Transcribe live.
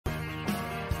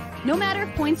No matter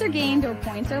if points are gained or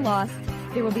points are lost,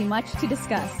 there will be much to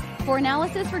discuss. For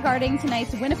analysis regarding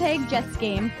tonight's Winnipeg Jets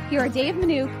game, here are Dave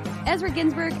Manouk, Ezra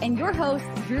Ginsburg, and your host,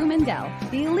 Drew Mindell.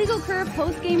 The Illegal Curve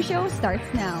post-game show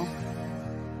starts now.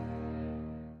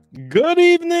 Good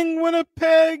evening,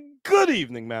 Winnipeg. Good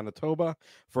evening, Manitoba.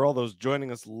 For all those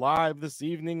joining us live this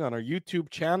evening on our YouTube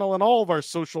channel and all of our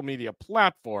social media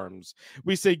platforms,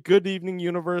 we say good evening,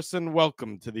 universe, and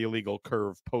welcome to the Illegal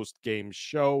Curve post-game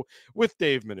show with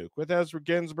Dave Manouk. With Ezra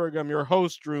Ginsburg, I'm your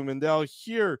host, Drew Mindell,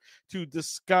 here to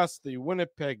discuss the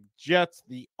Winnipeg Jets,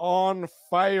 the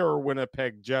on-fire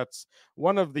Winnipeg Jets,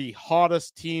 one of the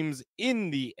hottest teams in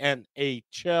the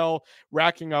NHL,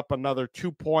 racking up another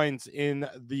 2 points in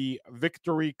the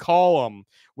victory column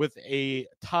with a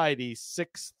tidy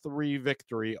 6-3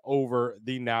 victory over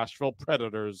the Nashville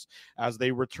Predators as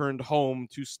they returned home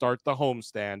to start the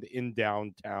homestand in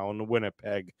downtown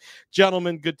Winnipeg.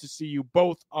 Gentlemen, good to see you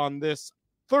both on this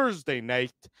Thursday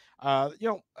night. I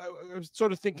was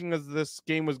sort of thinking as this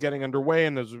game was getting underway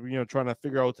and as trying to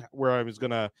figure out where I was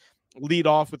going to lead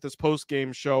off with this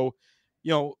post-game show.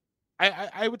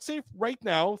 I would say right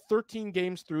now, 13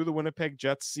 games through the Winnipeg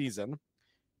Jets season,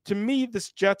 to me,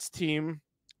 this Jets team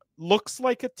looks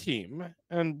like a team,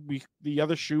 and the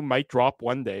other shoe might drop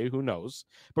one day, who knows,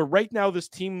 but right now this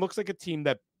team looks like a team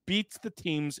that beats the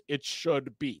teams it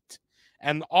should beat.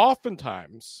 And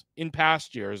oftentimes in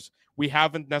past years we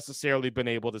haven't necessarily been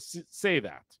able to say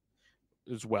that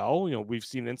as well. We've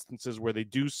seen instances where they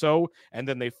do so and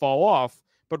then they fall off,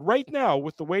 but right now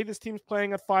with the way this team's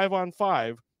playing at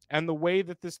 5-on-5 and the way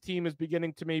that this team is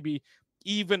beginning to maybe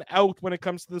even out when it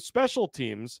comes to the special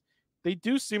teams, they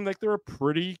do seem like they're a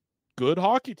pretty good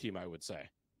hockey team, I would say.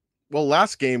 Well,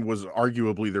 last game was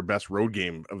arguably their best road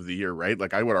game of the year, right?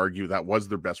 Like I would argue that was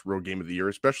their best road game of the year,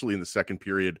 especially in the second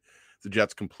period. The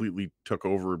Jets completely took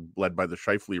over, led by the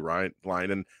Scheifele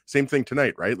line. And same thing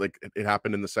tonight, right? Like it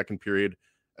happened in the second period.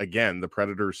 Again, the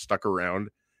Predators stuck around.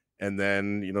 And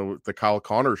then, the Kyle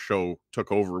Connor show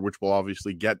took over, which we'll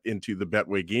obviously get into the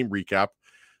Betway game recap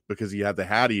because he had the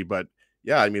Hattie. But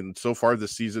yeah, I mean, so far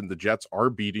this season, the Jets are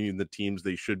beating the teams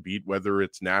they should beat, whether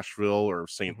it's Nashville or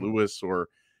St. Louis or,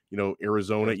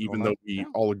 Arizona, even though we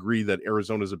all agree that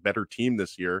Arizona is a better team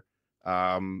this year.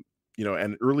 And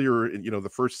earlier,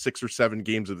 the first 6 or 7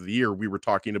 games of the year, we were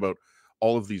talking about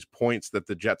all of these points that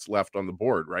the Jets left on the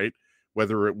board, right?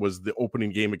 Whether it was the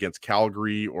opening game against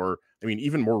Calgary or,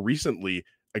 even more recently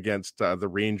against the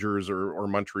Rangers or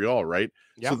Montreal, right?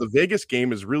 Yeah. So the Vegas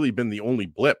game has really been the only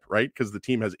blip, right? Because the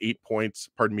team has points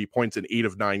in 8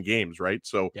 of 9 games, right?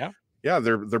 So yeah,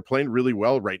 they're playing really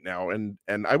well right now. And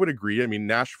I would agree. I mean,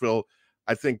 Nashville,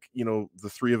 I think, the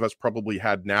three of us probably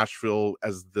had Nashville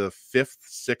as the 5th,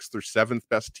 6th, or 7th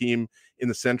best team in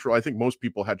the Central. I think most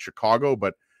people had Chicago,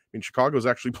 but Chicago's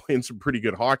actually playing some pretty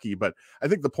good hockey. But I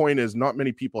think the point is not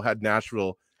many people had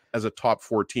Nashville as a top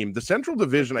 4 team. The Central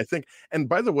Division, I think, and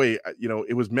by the way,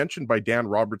 it was mentioned by Dan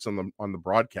Roberts on the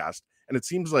broadcast, and it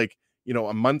seems like,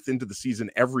 a month into the season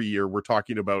every year we're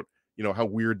talking about, how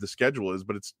weird the schedule is,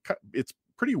 but it's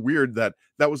pretty weird that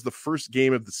was the first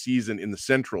game of the season in the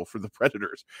Central for the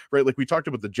Predators, right? Like we talked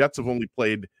about, the Jets have only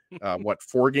played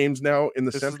 4 games now in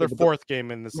the Central. This is their 4th game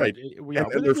in the Central. Right.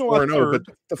 And they're 4-0,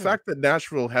 but the fact that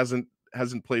Nashville hasn't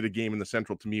played a game in the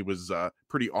Central to me was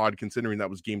pretty odd, considering that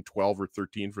was game 12 or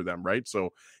 13 for them, right?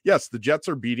 So yes, the Jets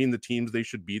are beating the teams they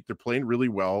should beat. They're playing really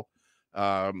well.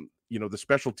 The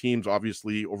special teams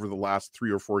obviously over the last 3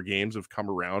 or 4 games have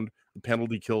come around. The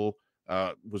penalty kill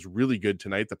was really good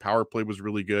tonight. The power play was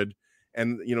really good.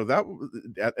 And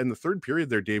that in the third period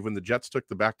there, Dave, when the Jets took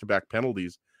the back-to-back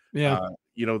penalties, the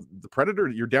Predator,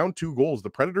 you're down 2 goals. The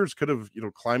Predators could have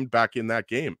climbed back in that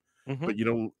game. Mm-hmm.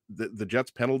 But the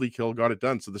Jets penalty kill got it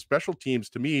done. So the special teams,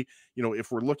 to me,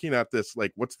 if we're looking at this,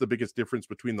 like what's the biggest difference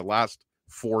between the last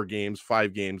 4 games,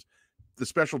 5 games, the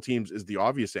special teams is the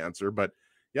obvious answer. But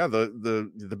yeah,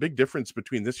 the big difference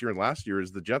between this year and last year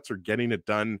is the Jets are getting it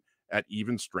done at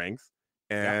even strength.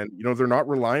 And, they're not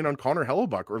relying on Connor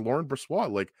Hellebuck or Laurent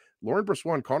Brossoit. Like Laurent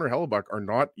Brossoit and Connor Hellebuck are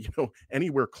not,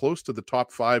 anywhere close to the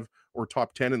top 5 or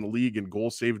top 10 in the league in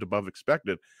goals saved above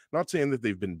expected. Not saying that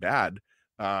they've been bad,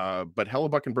 but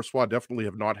Hellebuck and Brossoit definitely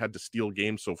have not had to steal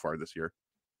games so far this year.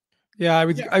 Yeah, I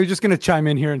was just going to chime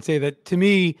in here and say that to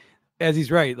me, as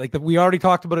he's right, like we already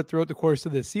talked about it throughout the course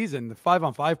of this season, the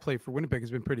 5-on-5 play for Winnipeg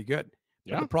has been pretty good.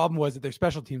 Yeah. But the problem was that their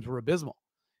special teams were abysmal.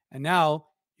 And now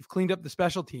you've cleaned up the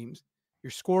special teams.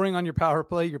 You're scoring on your power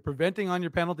play. You're preventing on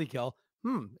your penalty kill.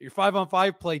 Your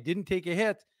 5-on-5 play didn't take a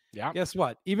hit. Yeah. Guess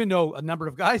what? Even though a number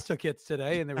of guys took hits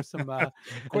today, and there was some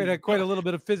quite a little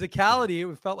bit of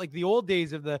physicality, it felt like the old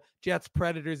days of the Jets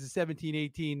Predators, the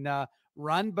 17-18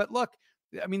 run. But look,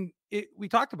 I mean, we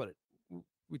talked about it.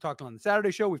 We talked on the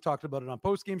Saturday show. We've talked about it on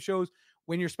post-game shows.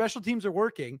 When your special teams are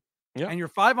working and your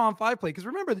 5-on-5 play, because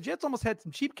remember, the Jets almost had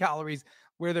some cheap calories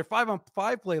where their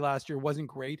 5-on-5 play last year wasn't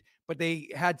great, but they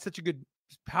had such a good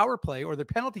power play, or their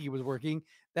penalty was working,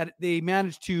 that they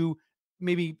managed to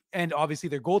maybe, and obviously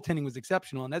their goaltending was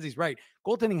exceptional. And as he's right,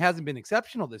 goaltending hasn't been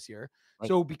exceptional this year. Right.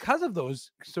 So because of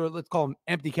those, so let's call them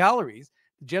empty calories,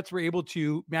 the Jets were able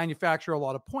to manufacture a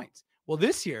lot of points. Well,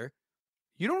 this year,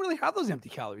 you don't really have those empty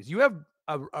calories. You have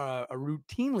a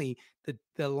routinely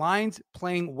the lines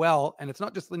playing well, and it's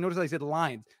not just, notice I said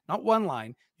lines, not one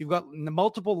line. You've got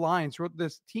multiple lines throughout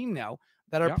this team now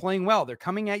that are playing well. They're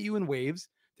coming at you in waves.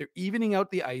 They're evening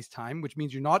out the ice time, which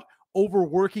means you're not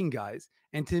overworking guys.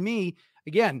 And to me,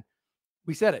 again,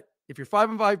 we said it. If your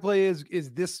 5-on-5 play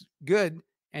is this good,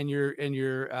 and your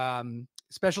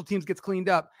special teams gets cleaned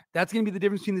up, that's going to be the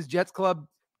difference between this Jets club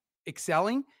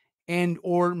excelling and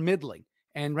or middling.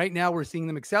 And right now we're seeing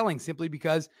them excelling simply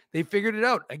because they figured it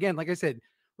out. Again, like I said,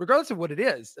 regardless of what it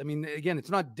is, I mean, again, it's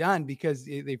not done because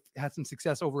they've had some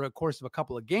success over a course of a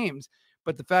couple of games.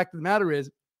 But the fact of the matter is,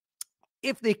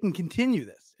 if they can continue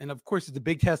this, and of course it's a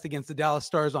big test against the Dallas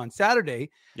Stars on Saturday.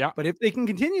 Yeah. But if they can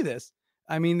continue this,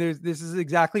 I mean, this is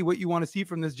exactly what you want to see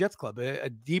from this Jets club, a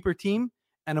deeper team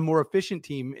and a more efficient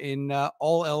team in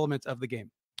all elements of the game.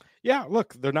 Yeah,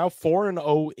 look, they're now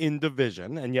 4-0 in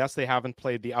division. And yes, they haven't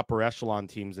played the upper echelon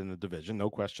teams in the division, no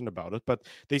question about it. But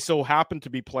they so happen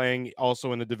to be playing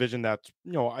also in a division that's,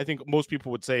 I think most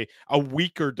people would say a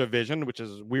weaker division, which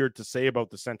is weird to say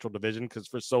about the Central Division because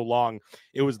for so long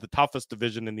it was the toughest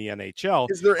division in the NHL.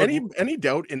 Is there any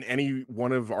doubt in any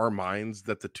one of our minds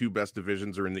that the two best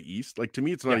divisions are in the East? Like, to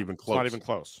me, it's not even close. It's not even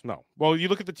close. No. Well, you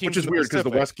look at the teams, which is weird because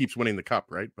the West keeps winning the Cup,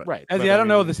 right? But right. I don't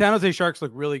know. The San Jose Sharks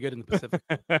look really good in the Pacific.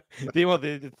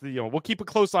 We'll keep a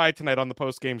close eye tonight on the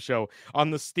post-game show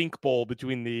on the stink bowl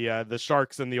between the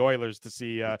Sharks and the Oilers to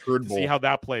see how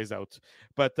that plays out.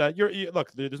 But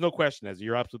look, there's no question, as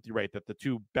you're absolutely right, that the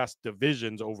two best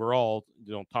divisions overall,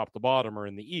 top to bottom, are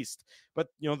in the East. But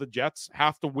the Jets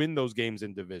have to win those games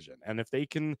in division, and if they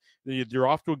can, they're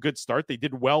off to a good start. They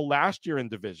did well last year in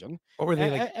division. What were they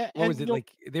like? What was it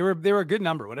like? They were a good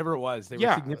number, whatever it was. They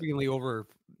were significantly over.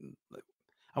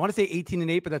 I want to say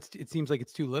 18-8, but it seems like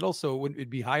it's too little. So it'd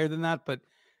be higher than that. But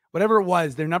whatever it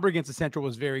was, their number against the Central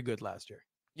was very good last year.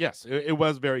 Yes, it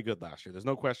was very good last year. There's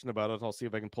no question about it. I'll see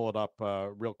if I can pull it up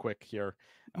real quick here.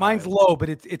 Mine's low, but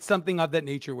it's something of that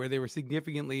nature where they were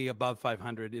significantly above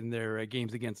 500 in their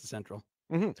games against the Central.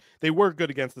 Mm-hmm. They were good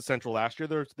against the Central last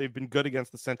year. They've been good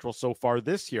against the Central so far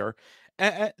this year.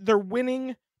 They're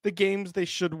winning the games they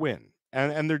should win,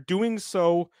 and they're doing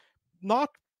so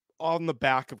not on the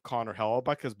back of Connor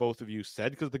Hellebuyck, as both of you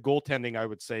said, because the goaltending, I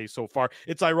would say so far,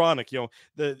 it's ironic. In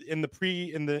the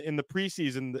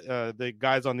preseason, the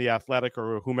guys on the Athletic,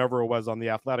 or whomever it was on the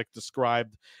Athletic,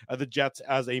 described the Jets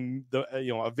as a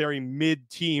very mid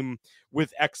team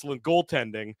with excellent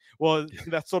goaltending. Well,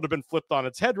 that's sort of been flipped on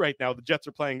its head right now. The Jets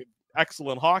are playing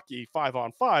excellent hockey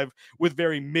 5-on-5 with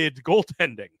very mid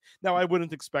goaltending. Now, I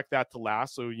wouldn't expect that to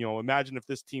last. So, imagine if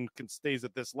this team stays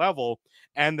at this level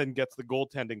and then gets the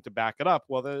goaltending to back it up.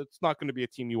 Well, it's not going to be a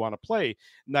team you want to play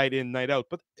night in, night out.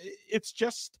 But it's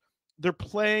just, they're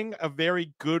playing a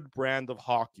very good brand of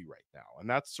hockey right now. And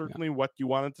that's certainly what you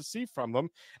wanted to see from them.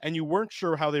 And you weren't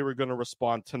sure how they were going to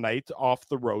respond tonight off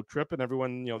the road trip. And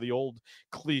everyone, the old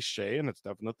cliche, and it's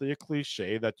definitely a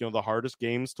cliche, that, the hardest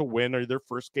games to win are their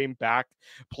first game back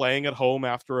playing at home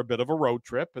after a bit of a road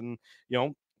trip. And,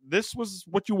 this was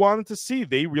what you wanted to see.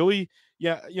 They really,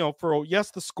 the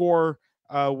score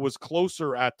was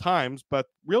closer at times, but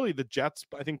really the Jets,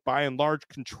 I think by and large,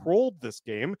 controlled this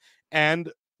game.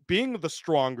 And being the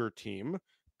stronger team,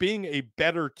 being a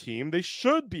better team, they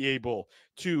should be able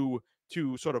to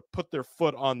sort of put their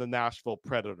foot on the Nashville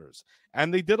Predators.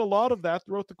 And they did a lot of that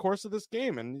throughout the course of this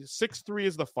game. And 6-3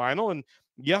 is the final. And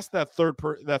yes, that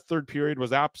third period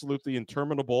was absolutely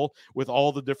interminable with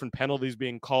all the different penalties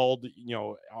being called,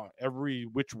 every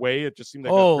which way. It just seemed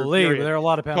like there are a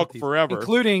lot of penalties, forever,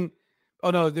 including. Oh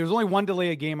no, there's only one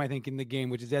delay a game, I think, in the game,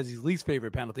 which is Ezzy's least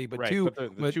favorite penalty, but two,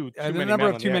 the number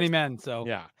of too many men. So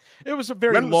yeah, it was a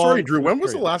very long. Sorry, Drew. When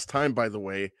was the last time, by the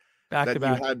way, back to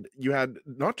back, you had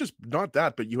not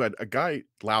that, but you had a guy,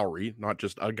 Lowry, not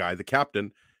just a guy, the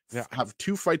captain, have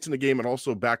two fights in the game and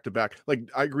also back to back. Like,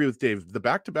 I agree with Dave. The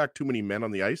back to back too many men on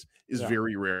the ice is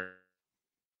very rare.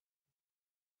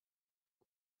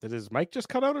 Did his mic just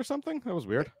cut out or something? That was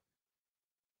weird.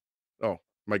 Oh.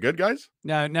 Am I good, guys?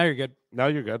 No, now you're good. Now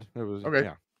you're good. It was okay.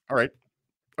 Yeah. All right.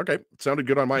 Okay. It sounded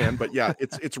good on my end, but yeah,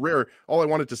 it's rare. All I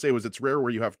wanted to say was it's rare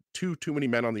where you have too many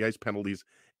men on the ice penalties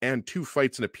and 2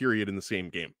 fights in a period in the same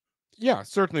game. Yeah,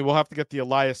 certainly. We'll have to get the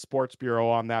Elias Sports Bureau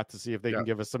on that to see if they can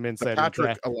give us some The insight Patrick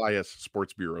into that. Elias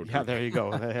Sports Bureau. Yeah, there you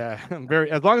go. Yeah,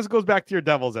 as long as it goes back to your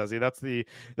Devils, Ezzy.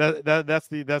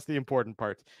 That's the important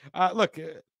part. Look,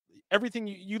 everything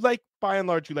you like, by and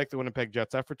large, you like the Winnipeg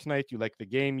Jets effort tonight. You like the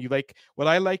game. You like what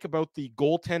I like about the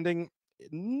goaltending.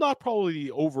 Not probably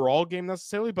the overall game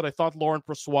necessarily, but I thought Laurent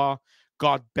Brossoit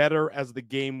got better as the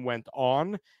game went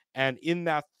on. And in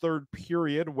that third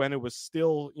period, when it was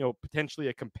still, potentially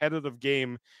a competitive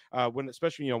game,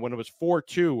 especially when it was 4-2,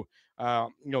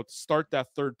 to start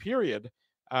that third period,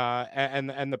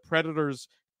 and the Predators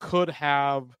could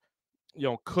have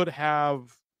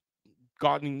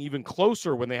gotten even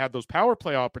closer when they had those power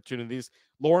play opportunities.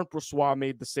 Laurent Brossoit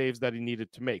made the saves that he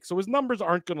needed to make. So his numbers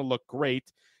aren't going to look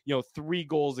great. 3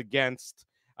 goals against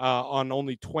on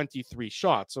only 23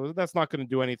 shots. So that's not going to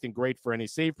do anything great for any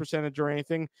save percentage or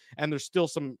anything. And there's still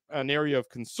an area of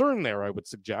concern there, I would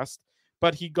suggest.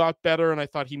 But he got better, and I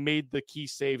thought he made the key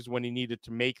saves when he needed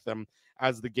to make them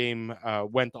as the game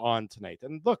went on tonight.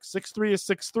 And look, 6-3 is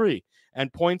 6-3,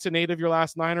 and points in 8 of your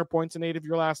last 9 are points in 8 of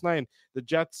your last 9. The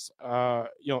Jets, and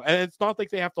it's not like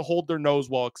they have to hold their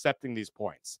nose while accepting these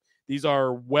points. These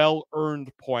are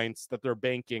well-earned points that they're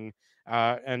banking.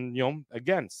 And,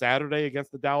 again, Saturday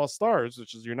against the Dallas Stars,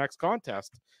 which is your next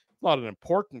contest, not an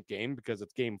important game because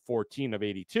it's game 14 of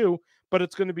 82, but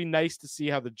it's going to be nice to see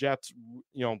how the Jets,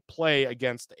 play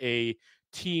against a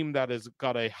team that has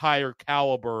got a higher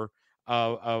caliber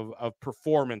of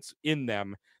performance in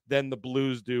them than the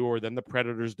Blues do, or than the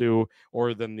Predators do,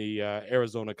 or than the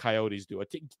Arizona Coyotes do.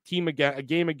 A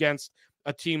game against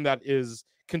a team that is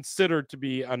considered to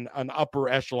be an upper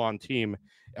echelon team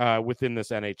within this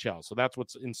NHL. So that's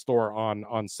what's in store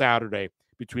on Saturday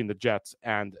between the Jets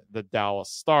and the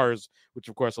Dallas Stars, which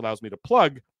of course allows me to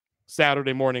plug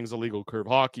Saturday morning's Illegal Curve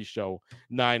Hockey Show,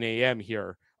 9 a.m.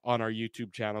 here on our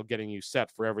YouTube channel, getting you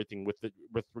set for everything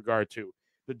with regard to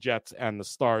the Jets and the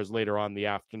Stars later on in the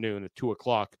afternoon at 2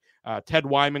 o'clock. Ted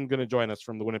Wyman going to join us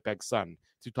from the Winnipeg Sun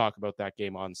to talk about that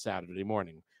game on Saturday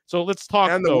morning. So let's talk,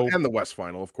 and the West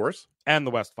Final, of course. And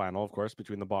the West Final, of course,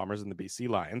 between the Bombers and the BC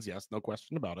Lions. Yes, no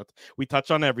question about it. We touch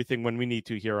on everything when we need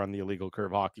to here on the Illegal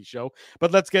Curve Hockey Show.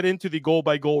 But let's get into the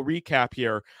goal-by-goal recap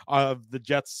here of the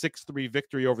Jets' 6-3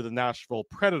 victory over the Nashville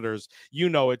Predators. You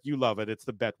know it. You love it. It's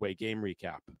the Betway game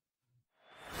recap.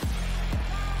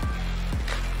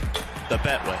 The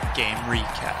Betway game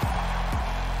recap.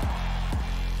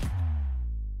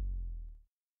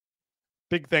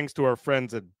 Big thanks to our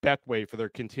friends at Betway for their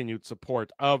continued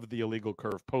support of the Illegal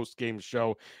Curve post-game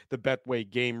show. The Betway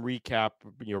game recap.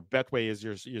 Your Betway is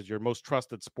your most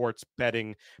trusted sports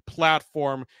betting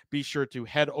platform. Be sure to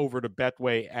head over to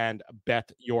Betway and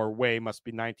bet your way. Must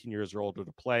be 19 years or older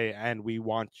to play, and we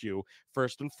want you,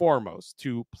 first and foremost,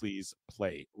 to please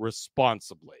play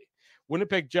responsibly.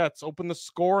 Winnipeg Jets open the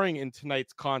scoring in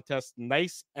tonight's contest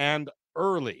nice and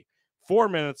early. 4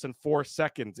 minutes and 4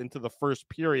 seconds into the first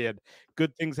period.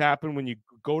 Good things happen when you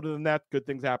go to the net. Good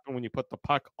things happen when you put the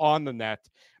puck on the net.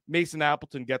 Mason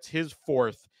Appleton gets his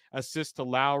 4th assist to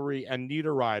Lowry and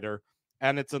Niederreiter,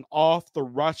 and it's an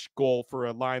off-the-rush goal for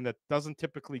a line that doesn't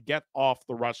typically get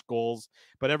off-the-rush goals,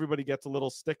 but everybody gets a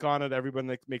little stick on it.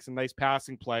 Everybody makes a nice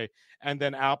passing play, and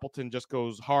then Appleton just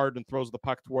goes hard and throws the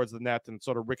puck towards the net and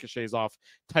sort of ricochets off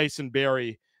Tyson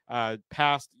Barrie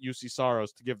past UC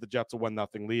Saros to give the Jets a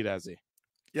 1-0 lead, Ezzy.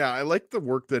 Yeah, I like the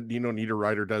work that Nino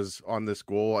Niederreiter does on this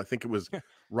goal. I think it was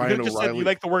Ryan O'Reilly. Said you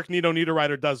like the work Nino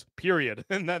Niederreiter does, period.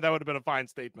 And that would have been a fine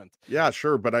statement. Yeah,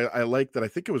 sure. But I like that. I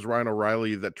think it was Ryan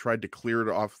O'Reilly that tried to clear it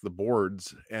off the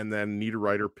boards, and then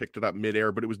Niederreiter picked it up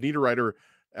midair. But it was Niederreiter,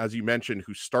 as you mentioned,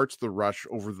 who starts the rush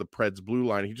over the Preds blue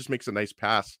line. He just makes a nice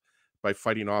pass by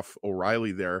fighting off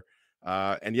O'Reilly there.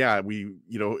 And yeah,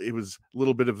 it was a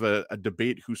little bit of a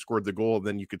debate who scored the goal. And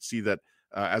then you could see that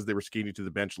as they were skating to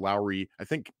the bench, Lowry, I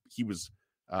think he was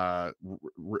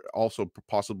also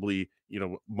possibly,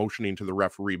 motioning to the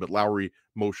referee, but Lowry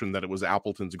motioned that it was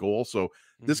Appleton's goal. So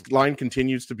this line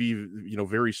continues to be,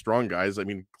 very strong, guys. I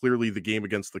mean, clearly the game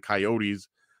against the Coyotes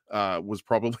was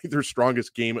probably their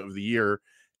strongest game of the year.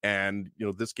 And,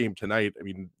 this game tonight, I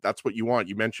mean, that's what you want.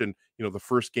 You mentioned, the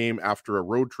first game after a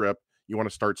road trip, you want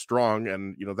to start strong,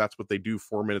 and that's what they do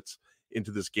 4 minutes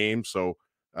into this game. So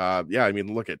yeah, I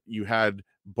mean, look, you had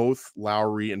both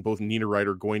Lowry and both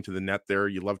Niederreiter going to the net there.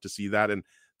 You love to see that, and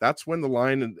that's when the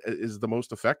line is the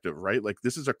most effective, right? Like,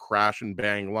 this is a crash and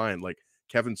bang line. Like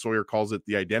Kevin Sawyer calls it,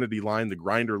 the identity line, the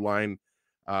grinder line.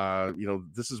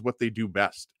 This is what they do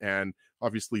best. And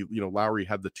obviously, Lowry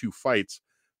had the 2 fights,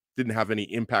 didn't have any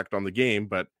impact on the game,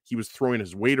 but he was throwing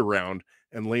his weight around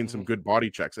and laying some good body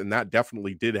checks. And that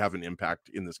definitely did have an impact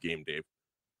in this game, Dave.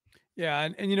 Yeah,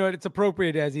 and you know it's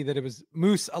appropriate, Ezzy, that it was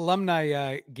Moose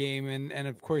alumni game, and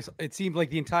of course it seemed like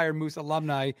the entire Moose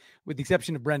alumni, with the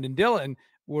exception of Brendan Dillon,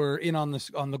 were in on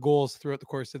the goals throughout the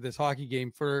course of this hockey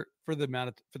game for the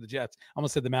Jets. I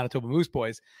almost said the Manitoba Moose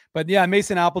boys, but yeah,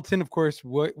 Mason Appleton, of course,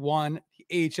 won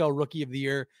AHL Rookie of the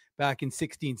Year back in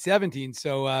 16-17.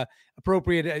 So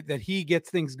appropriate that he gets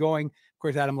things going. Of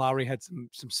course, Adam Lowry had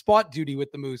some spot duty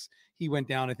with the Moose. He went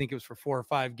down, I think it was for 4 or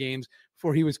 5 games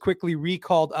before he was quickly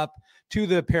recalled up to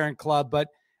the parent club. But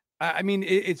I mean,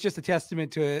 it's just a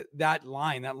testament to that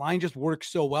line. That line just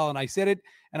works so well. And I said it,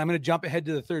 and I'm going to jump ahead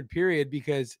to the third period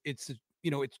because it's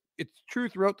true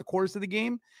throughout the course of the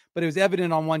game, but it was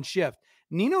evident on one shift.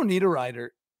 Nino Niederreiter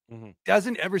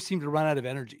doesn't ever seem to run out of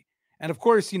energy. And of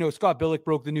course, Scott Billick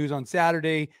broke the news on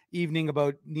Saturday evening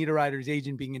about Niederreiter's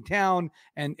agent being in town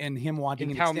and him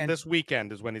wanting in an town this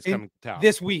weekend is when he's coming to town.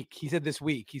 This week. He said this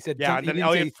week. He said, yeah. And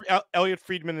then Elliot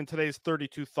Friedman in today's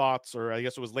 32 Thoughts, or I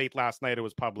guess it was late last night, it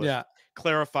was published,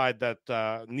 clarified that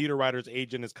Niederreiter's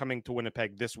agent is coming to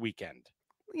Winnipeg this weekend.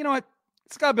 You know what?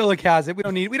 Scott Billick has it. We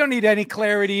don't need any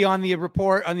clarity on the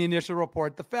report, on the initial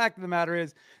report. The fact of the matter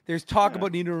is there's talk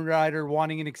about Niederreiter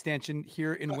wanting an extension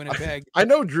here in Winnipeg. I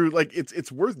know, Drew, like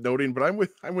it's worth noting, but I'm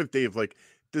with Dave. Like,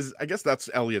 I guess that's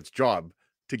Elliot's job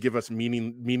to give us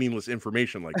meaningless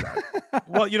information like that.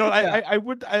 Well, I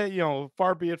would,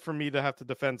 far be it from me to have to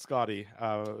defend Scotty,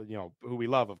 who we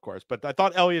love, of course, but I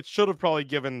thought Elliot should have probably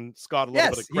given Scott a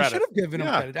little bit of credit. He should have given him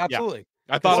credit. Absolutely.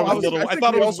 Yeah. I thought it was a little, I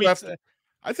thought it was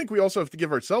I think we also have to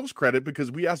give ourselves credit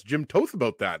because we asked Jim Toth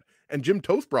about that, and Jim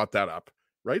Toth brought that up,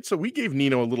 right? So we gave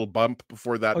Nino a little bump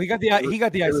before that. Oh, he got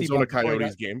the Arizona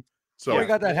Coyotes game. So he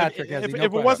got that hat trick. If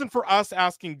it wasn't for us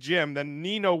asking Jim, then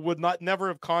Nino would never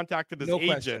have contacted his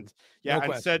agent.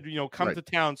 And said, come to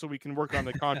town so we can work on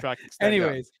the contract extension.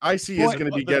 Anyways, IC is going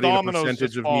to be getting a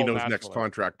percentage of Nino's next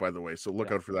contract, by the way. So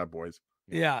look out for that, boys.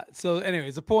 Yeah. So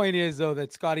anyways, the point is, though,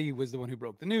 that Scotty was the one who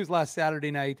broke the news last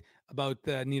Saturday night about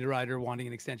Niederreiter wanting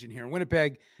an extension here in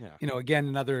Winnipeg. Yeah. Again,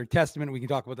 another testament. We can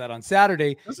talk about that on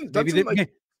Saturday. Maybe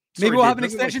we'll have an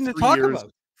extension to talk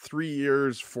about. 3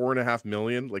 years, $4.5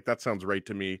 million. Like, that sounds right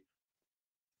to me.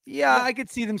 Yeah, I could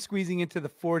see them squeezing into the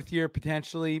 4th year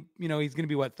potentially. He's going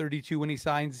to be 32 when he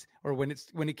signs, or when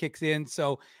it kicks in.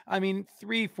 So, I mean,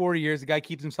 3-4 years, the guy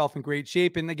keeps himself in great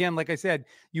shape. And again, like I said,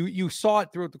 you saw it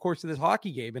throughout the course of this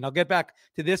hockey game. And I'll get back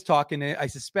to this talk. And I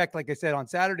suspect, like I said, on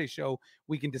Saturday's show,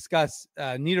 we can discuss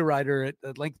Niederreiter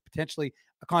at length, potentially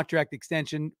a contract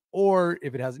extension, or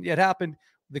if it hasn't yet happened,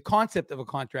 the concept of a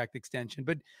contract extension.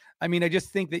 But I mean, I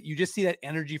just think that you just see that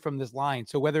energy from this line.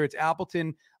 So whether it's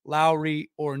Appleton, Lowry,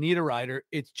 or Niederreiter,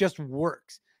 it just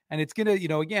works. And it's going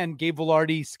to, again, Gabe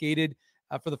Velarde skated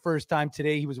for the first time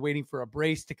today. He was waiting for a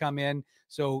brace to come in.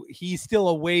 So he's still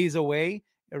a ways away.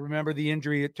 Remember the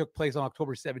injury that took place on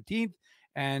October 17th.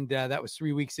 And that was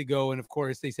 3 weeks ago. And of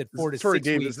course, they said 4 to 6 weeks.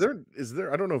 Dave, is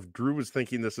there? I don't know if Drew was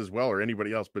thinking this as well or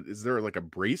anybody else, but is there like a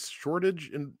brace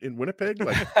shortage in Winnipeg?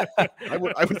 Like, I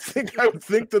would think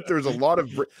that there's a lot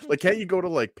of can't you go to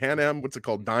like Pan Am? What's it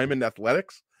called? Diamond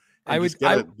Athletics. I would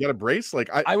get a brace. Like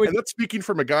I would. And that's speaking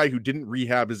from a guy who didn't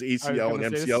rehab his ACL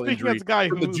and MCL injury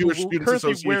from the Jewish Students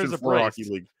Association for Hockey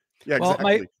League. Yeah,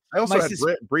 exactly. I also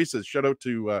had braces. Shout out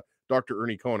to Dr.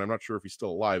 Ernie Cohn. I'm not sure if he's still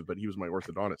alive, but he was my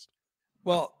orthodontist.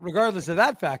 Well, regardless of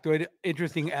that factoid,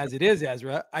 interesting as it is,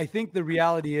 Ezra, I think the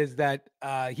reality is that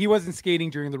he wasn't skating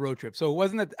during the road trip. So it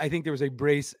wasn't that I think there was a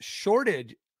brace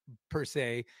shortage per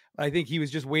se, but I think he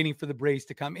was just waiting for the brace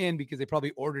to come in because they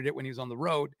probably ordered it when he was on the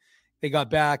road. They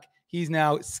got back. He's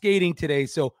now skating today.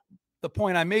 So the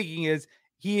point I'm making is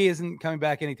he isn't coming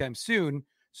back anytime soon.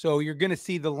 So you're going to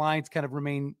see the lines kind of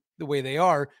remain the way they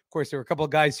are. Of course, there were a couple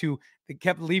of guys who they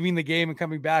kept leaving the game and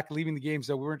coming back, leaving the game.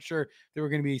 So we weren't sure there were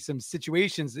going to be some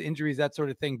situations, injuries, that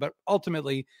sort of thing. But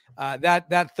ultimately,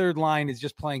 that third line is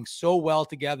just playing so well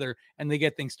together, and they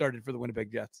get things started for the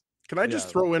Winnipeg Jets. Can I just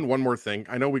throw in one more thing?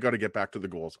 I know we got to get back to the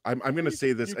goals. I'm going to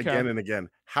say this again and again.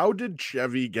 How did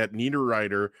Chevy get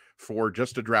Niederreiter for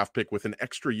just a draft pick with an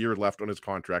extra year left on his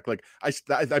contract? Like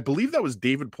I believe that was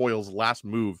David Poyle's last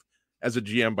move as a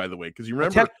GM, by the way, because you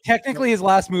remember technically his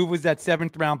last move was that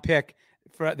 7th round pick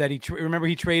that he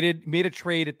made a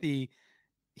trade at the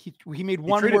he made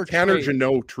one more Tanner trade.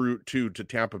 Jeannot to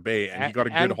Tampa Bay, and he got a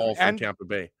good haul from Tampa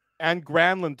Bay. And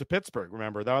Granlund to Pittsburgh.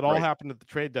 Remember that all happened at the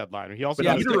trade deadline. He also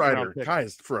got a Niederreiter,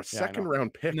 guys, for a second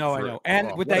round pick. No, I know.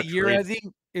 And with that year,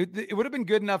 Ezzy, it would have been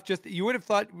good enough. Just you would have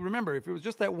thought. Remember, if it was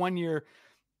just that 1 year,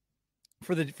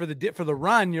 for the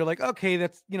run, you're like, okay,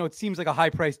 that's, it seems like a high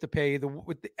price to pay.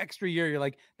 With the extra year, you're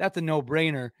like, that's a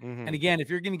no-brainer. Mm-hmm. And again, if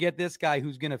you're going to get this guy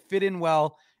who's going to fit in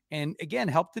well, and again,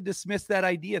 help to dismiss that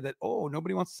idea that, oh,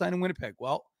 nobody wants to sign in Winnipeg.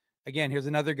 Well, again, here's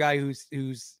another guy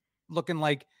who's looking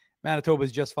like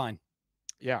Manitoba's just fine.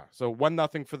 Yeah, so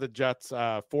 1-0 for the Jets,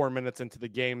 4 minutes into the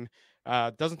game.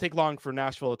 Doesn't take long for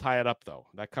Nashville to tie it up, though.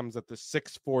 That comes at the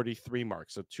 6:43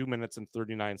 mark, so 2 minutes and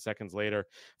 39 seconds later.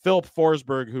 Philip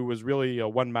Forsberg, who was really a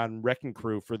one-man wrecking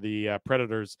crew for the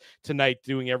Predators tonight,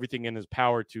 doing everything in his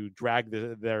power to drag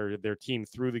their team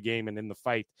through the game and in the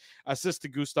fight. Assist to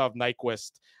Gustav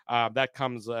Nyquist. That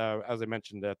comes, as I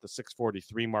mentioned, at the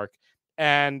 6:43 mark.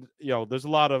 And, there's a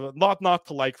lot not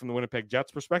to like from the Winnipeg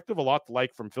Jets perspective, a lot to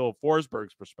like from Philip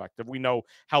Forsberg's perspective. We know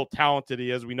how talented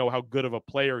he is. We know how good of a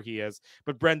player he is.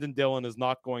 But Brendan Dillon is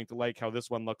not going to like how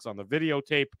this one looks on the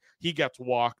videotape. He gets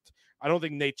walked. I don't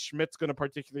think Nate Schmidt's going to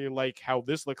particularly like how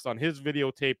this looks on his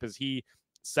videotape as he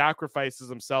sacrifices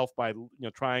himself by,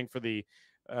 trying for the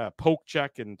poke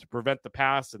check and to prevent the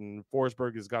pass. And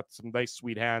Forsberg has got some nice,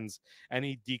 sweet hands, and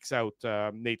he dekes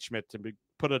out Nate Schmidt to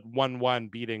put it 1-1,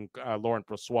 beating Laurent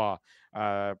Brossoit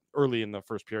early in the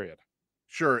first period.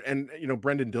 Sure. And,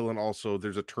 Brendan Dillon also,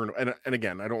 there's a turn. And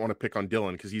again, I don't want to pick on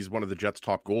Dillon because he's one of the Jets'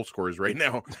 top goal scorers right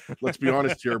now. Let's be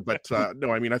honest here. But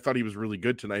no, I mean, I thought he was really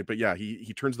good tonight. But yeah,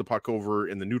 he turns the puck over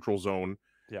in the neutral zone.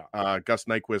 Yeah. Gus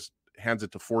Nyquist hands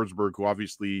it to Forsberg, who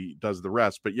obviously does the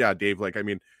rest. But yeah, Dave,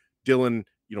 Dillon,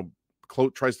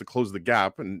 tries to close the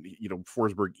gap, and,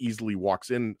 Forsberg easily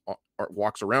walks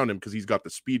around him because he's got the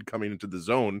speed coming into the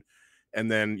zone.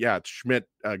 And then, yeah, Schmidt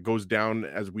goes down.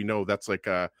 As we know, that's like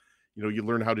you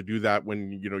learn how to do that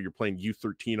when, you're playing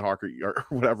U13 hockey or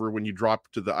whatever, when you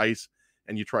drop to the ice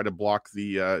and you try to block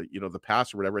the, the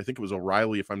pass or whatever. I think it was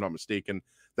O'Reilly, if I'm not mistaken,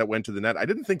 that went to the net. I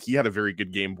didn't think he had a very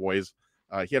good game, boys.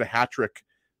 He had a hat trick.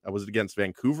 Was it against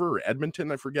Vancouver or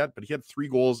Edmonton? I forget, but he had 3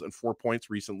 goals and 4 points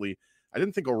recently. I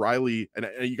didn't think O'Reilly, and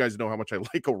you guys know how much I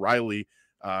like O'Reilly.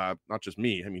 Not just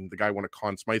me. I mean, the guy won a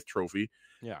Conn Smythe trophy.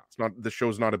 Yeah. The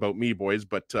show's not about me, boys,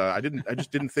 but I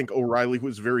just didn't think O'Reilly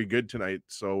was very good tonight.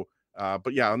 So,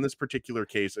 but yeah, on this particular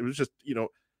case, it was just,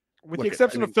 with the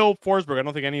exception of Phil Forsberg, I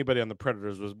don't think anybody on the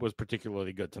Predators was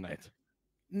particularly good tonight.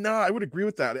 No, I would agree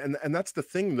with that. And that's the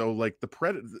thing, though. Like the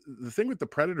thing with the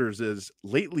Predators is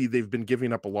lately they've been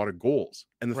giving up a lot of goals.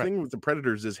 And the thing with the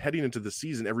Predators is heading into the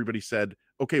season, everybody said,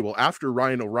 okay, well, after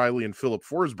Ryan O'Reilly and Philip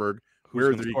Forsberg, where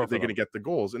are they going to get the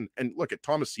goals? And look at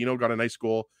Tomasino got a nice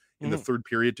goal in the third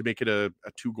period to make it a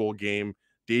 2-goal game.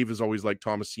 Dave has always liked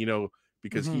Tomasino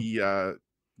because the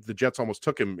Jets almost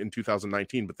took him in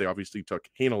 2019, but they obviously took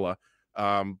Heinola.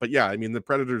 But yeah, I mean, the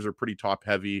Predators are pretty top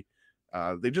heavy.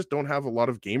 They just don't have a lot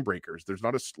of game breakers. There's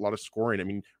not a lot of scoring. I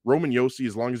mean, Roman Josi,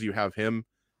 as long as you have him,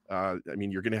 I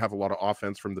mean, you're going to have a lot of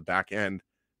offense from the back end.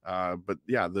 But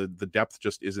yeah, the depth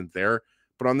just isn't there.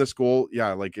 But on this goal,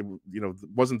 yeah, it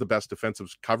wasn't the best defensive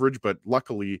coverage, but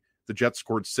luckily the Jets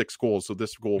scored 6 goals. So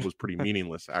this goal was pretty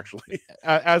meaningless, actually.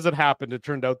 As it happened, it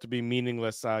turned out to be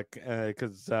meaningless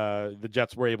because the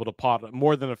Jets were able to pot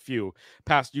more than a few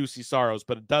past UC Saros,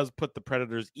 but it does put the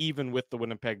Predators even with the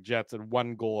Winnipeg Jets at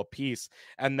 1 goal apiece.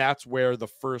 And that's where the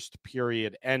first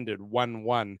period ended,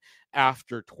 1-1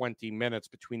 after 20 minutes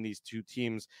between these two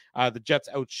teams. The Jets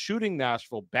outshooting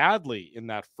Nashville badly in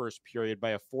that first period by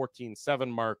a 14-7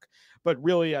 mark. But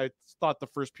really, I thought the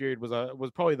first period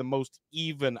was probably the most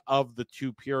even of the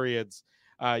two periods.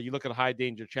 You look at high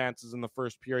danger chances in the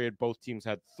first period. Both teams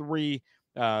had 3.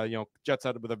 Jets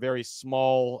had with a very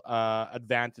small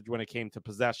advantage when it came to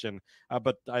possession.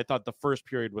 But I thought the first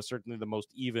period was certainly the most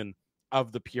even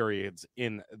of the periods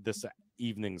in this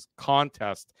evening's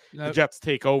contest. The Jets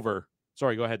take over.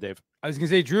 Sorry, go ahead, Dave. I was gonna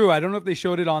say, Drew, I don't know if they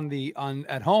showed it on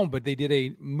at home, but they did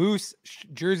a Moose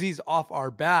jerseys off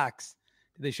our backs.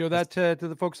 Did they show that to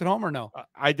the folks at home or no?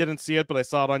 I didn't see it, but I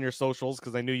saw it on your socials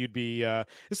because I knew you'd be. This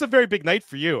is a very big night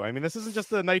for you. I mean, this isn't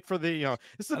just a night for the.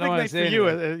 This is a big night for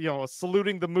you.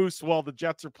 Saluting the Moose while the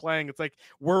Jets are playing. It's like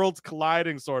worlds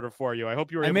colliding, sort of, for you. I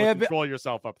hope you were able to control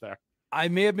yourself up there. I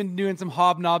may have been doing some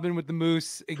hobnobbing with the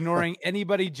Moose, ignoring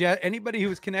anybody who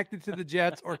is connected to the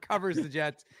Jets or covers the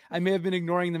Jets. I may have been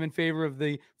ignoring them in favor of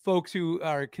the folks who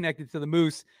are connected to the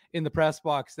Moose in the press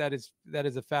box. That is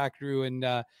a fact, Drew. And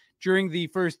during the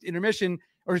first intermission,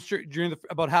 or during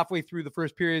about halfway through the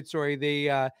first period,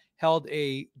 they held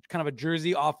a kind of a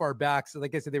jersey off our backs. So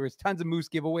like I said, there was tons of Moose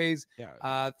giveaways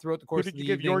throughout the course of the evening. Who did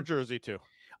you give your jersey to?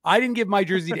 I didn't give my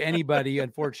jersey to anybody,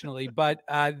 unfortunately, but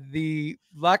the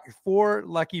 4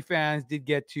 lucky fans did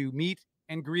get to meet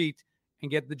and greet and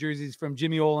get the jerseys from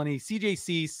Jimmy Olney, CJ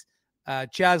Cease,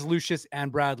 Chaz Lucius,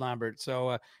 and Brad Lambert.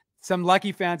 So some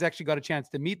lucky fans actually got a chance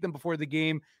to meet them before the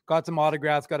game, got some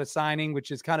autographs, got a signing,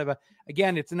 which is kind of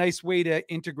again, it's a nice way to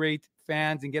integrate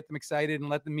fans and get them excited and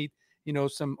let them meet,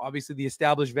 some obviously the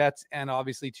established vets and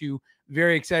obviously two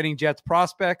very exciting Jets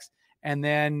prospects. And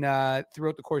then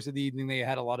throughout the course of the evening, they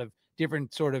had a lot of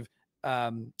different sort of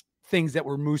things that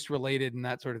were Moose related and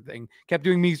that sort of thing. Kept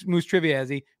doing Moose trivia,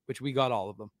 Ezzy, which we got all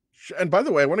of them. And by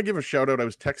the way, I want to give a shout out. I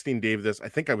was texting Dave this. I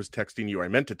think I was texting you. I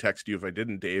meant to text you if I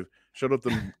didn't, Dave. Shout out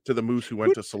to the Moose who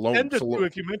went to Salome. Send it to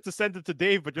if you meant to send it to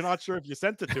Dave, but you're not sure if you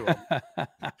sent it to him.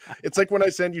 It's like when I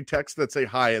send you texts that say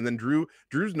hi, and then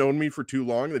Drew's known me for too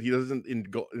long that he doesn't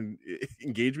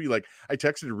engage me. Like I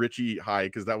texted Richie hi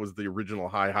because that was the original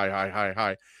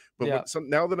hi. But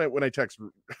now that when I text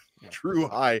Drew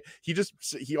hi,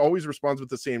 he always responds with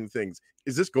the same things.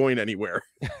 Is this going anywhere?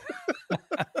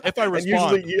 If I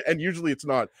respond, and usually it's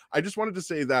not. I just wanted to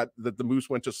say that the Moose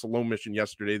went to Salome mission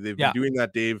yesterday. They've been doing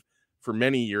that, Dave, for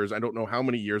many years. I don't know how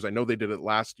many years. I know they did it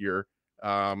last year.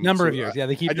 Number of years.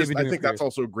 They keep. I think that's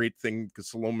also a great thing because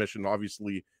Salome mission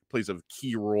obviously plays a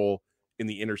key role in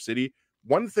the inner city.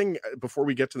 One thing before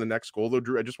we get to the next goal, though,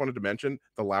 Drew, I just wanted to mention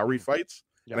the Lowry fights.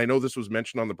 Yeah. And I know this was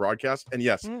mentioned on the broadcast. And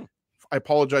yes, I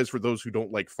apologize for those who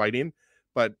don't like fighting,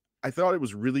 but I thought it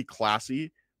was really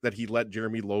classy that he let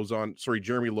Jeremy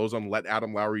Lauzon let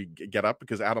Adam Lowry get up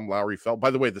because Adam Lowry fell.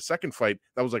 By the way, the second fight,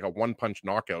 that was like a one-punch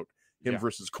knockout, him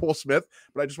versus Cole Smith.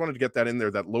 But I just wanted to get that in there,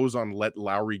 that Lauzon let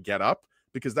Lowry get up,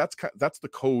 because that's the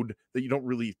code that you don't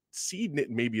really see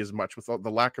maybe as much with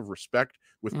the lack of respect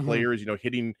with players,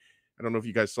 hitting. I don't know if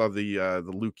you guys saw the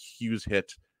Luke Hughes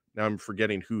hit. Now I'm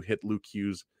forgetting who hit Luke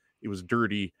Hughes. It was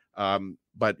dirty.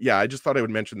 But yeah, I just thought I would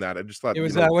mention that. I just thought it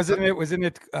was wasn't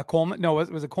it Coleman? No,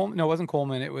 was it Coleman? No, it wasn't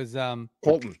Coleman. It was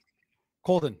Colton.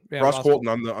 Colton. Yeah, Ross Colton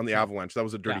on the Avalanche. That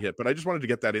was a dirty hit. But I just wanted to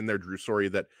get that in there, Drew. Sorry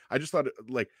that I just thought,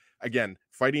 like, again,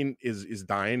 fighting is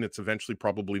dying. It's eventually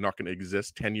probably not going to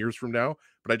exist 10 years from now.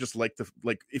 But I just like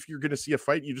if you're going to see a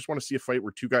fight, you just want to see a fight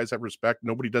where two guys have respect.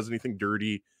 Nobody does anything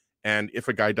dirty. And if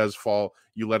a guy does fall,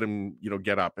 you let him,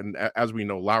 get up. And as we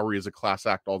know, Lowry is a class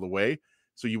act all the way.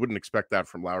 So you wouldn't expect that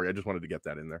from Lowry. I just wanted to get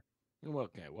that in there.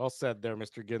 Okay, well said there,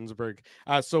 Mr. Ginsburg.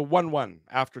 So 1-1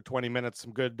 after 20 minutes.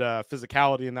 Some good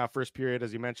physicality in that first period,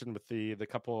 as you mentioned, with the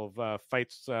couple of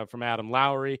fights from Adam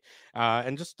Lowry,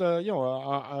 and just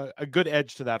a good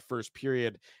edge to that first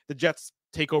period. The Jets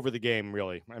take over the game,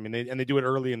 really. I mean, they do it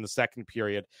early in the second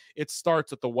period. It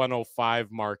starts at the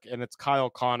 1:05 mark, and it's Kyle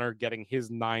Connor getting his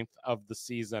 9th of the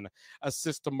season,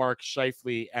 assist to Mark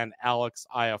Scheifele and Alex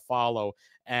Iafallo.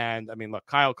 And I mean, look,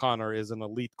 Kyle Connor is an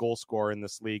elite goal scorer in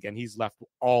this league, and he's left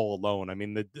all alone. I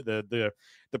mean, the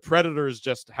Predators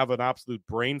just have an absolute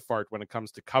brain fart when it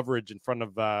comes to coverage in front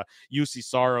of UC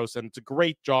Saros, and it's a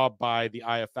great job by the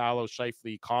Iafallo,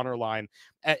 Scheifele, Connor line.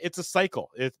 It's a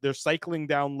cycle. They're cycling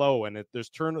down low, and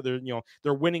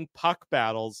they're winning puck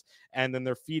battles, and then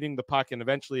they're feeding the puck, and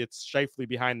eventually it's Scheifele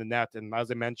behind the net. And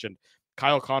as I mentioned,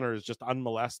 Kyle Connor is just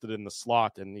unmolested in the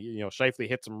slot, and Scheifele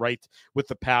hits him right with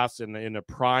the pass in a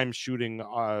prime shooting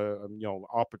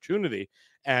opportunity,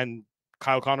 and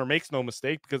Kyle Connor makes no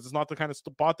mistake because it's not the kind of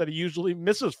spot that he usually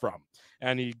misses from,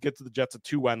 and he gets the Jets a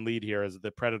 2-1 lead here as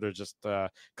the Predators just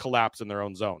collapse in their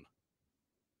own zone.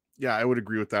 Yeah, I would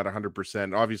agree with that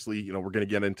 100%. Obviously, we're going to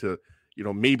get into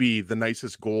maybe the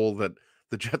nicest goal that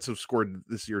the Jets have scored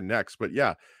this year next, but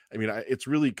yeah, I mean, it's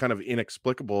really kind of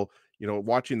inexplicable.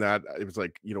 Watching that, it was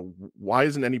like, why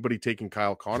isn't anybody taking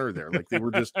Kyle Connor there? Like they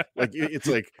were just like, it's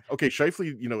like, okay,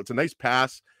 Scheifele, it's a nice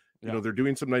pass. They're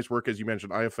doing some nice work, as you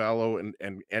mentioned. Iafallo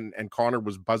and Connor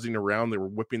was buzzing around. They were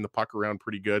whipping the puck around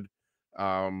pretty good. But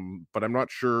I'm not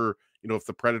sure, if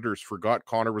the Predators forgot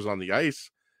Connor was on the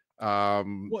ice.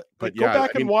 But go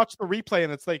back and watch the replay,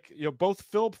 and it's like both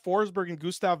Philip Forsberg and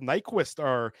Gustav Nyquist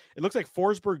are. It looks like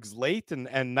Forsberg's late, and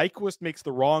Nyquist makes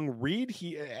the wrong read.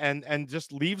 He and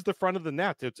just leaves the front of the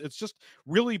net. It's just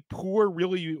really poor,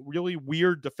 really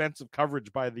weird defensive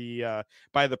coverage by the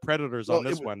Predators on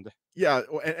this one. Yeah,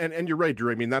 and you're right,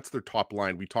 Drew. I mean, that's their top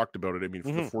line. We talked about it. I mean,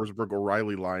 the Forsberg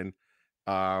O'Reilly line,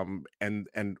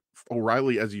 and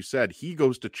O'Reilly, as you said, he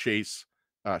goes to chase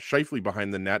Scheifele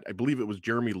behind the net. I believe it was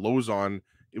Jeremy Lauzon.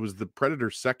 It was the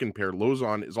Predators' second pair.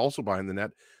 Lauzon is also behind the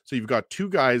net. So you've got two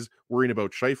guys worrying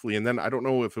about Scheifele. And then I don't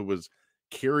know if it was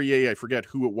Carrier, I forget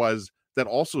who it was, that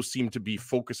also seemed to be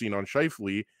focusing on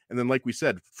Scheifele. And then, like we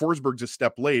said, Forsberg's a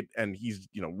step late. And he's,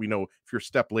 we know if you're a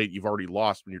step late, you've already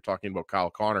lost when you're talking about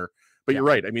Kyle Connor. But you're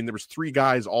right. I mean, there was three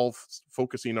guys all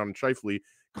focusing on Scheifele.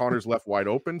 Connor's left wide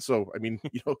open. So, I mean,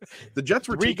 the Jets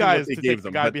were three guys to take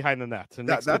the guy behind the net.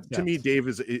 That to me, Dave,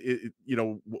 is,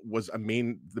 was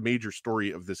the major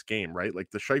story of this game, right? Like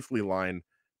the Scheifele line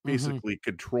basically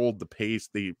controlled the pace.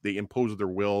 They imposed their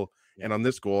will. Yeah. And on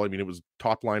this goal, I mean, it was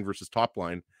top line versus top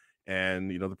line. And,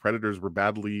 the Predators were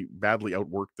badly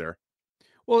outworked there.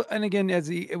 Well, and again,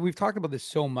 we've talked about this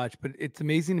so much, but it's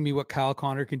amazing to me what Kyle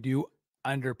Connor can do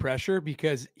under pressure,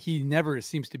 because he never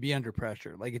seems to be under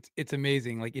pressure. Like it's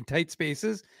amazing. Like in tight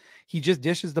spaces, he just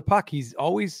dishes the puck.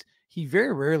 He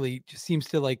very rarely just seems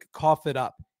to like cough it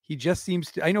up. He just seems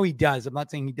to. I know he does. I'm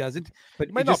not saying he doesn't, but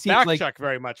he might not back check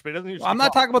very much. But he doesn't. I'm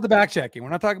not talking about the back checking. We're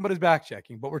not talking about his back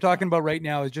checking. But we're talking about right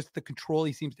now is just the control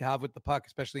he seems to have with the puck,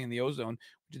 especially in the O-zone,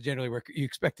 which is generally where you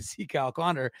expect to see Kyle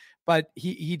Connor. But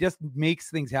he just makes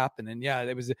things happen. And yeah,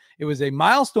 it was a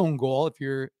milestone goal. If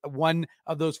you're one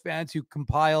of those fans who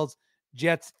compiles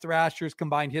Jets Thrashers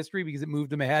combined history, because it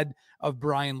moved him ahead of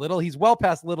Brian Little. He's well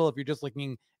past Little if you're just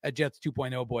looking at Jets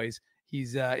 2.0, boys.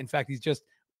 He's in fact he's just.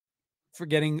 I'm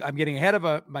getting ahead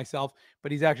of myself,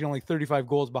 but he's actually only 35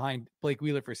 goals behind Blake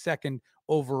Wheeler for second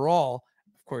overall.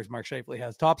 Of course, Mark Scheifele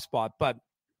has top spot, but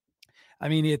I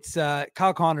mean, it's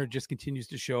Kyle Connor just continues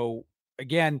to show.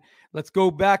 Again, let's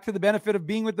go back to the benefit of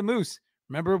being with the Moose.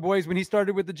 Remember, boys, when he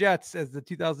started with the Jets as the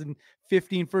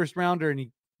 2015 first rounder, and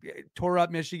he tore up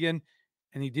Michigan,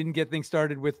 and he didn't get things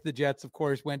started with the Jets, of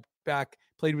course, went back,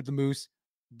 played with the Moose,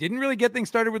 didn't really get things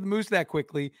started with the Moose that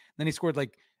quickly. Then he scored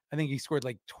I think he scored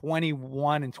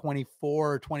 21 and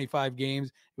 24 or 25 games.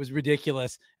 It was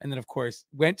ridiculous. And then, of course,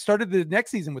 started the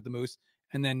next season with the Moose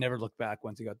and then never looked back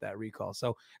once he got that recall.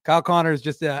 So Kyle Connor is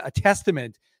just a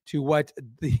testament to what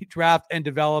the draft and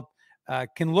develop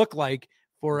can look like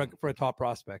for a top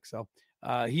prospect. So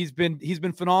he's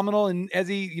been phenomenal. And as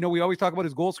we always talk about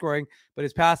his goal scoring, but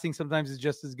his passing sometimes is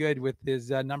just as good, with his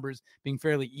numbers being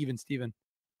fairly even, Steven.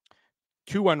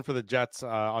 2-1 for the Jets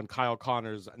on Kyle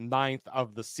Connor's 9th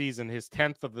of the season. His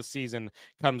 10th of the season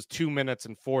comes 2 minutes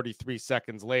and 43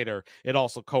 seconds later. It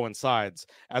also coincides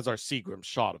as our Seagram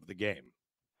shot of the game.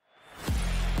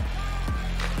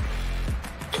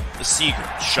 The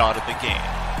Seagram shot of the game.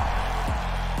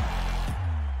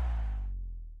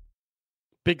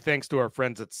 Big thanks to our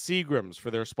friends at Seagram's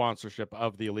for their sponsorship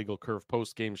of the Illegal Curve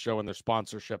post-game show and their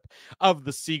sponsorship of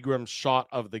the Seagram shot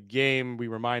of the game. We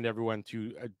remind everyone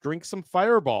to drink some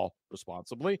Fireball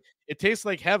responsibly. It tastes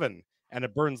like heaven and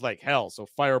it burns like hell. So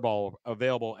Fireball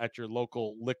available at your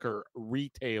local liquor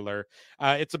retailer.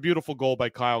 It's a beautiful goal by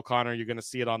Kyle Connor. You're going to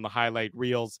see it on the highlight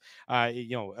reels.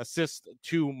 Assist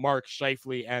to Mark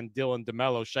Scheifele and Dylan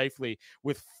DeMello. Scheifele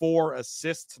with 4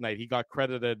 assists tonight. He got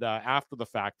credited after the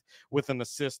fact with an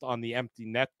assist on the empty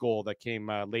net goal that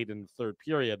came late in the third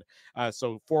period.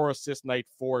 So 4 assist night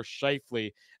for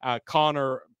Scheifele.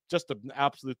 Connor, just an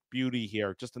absolute beauty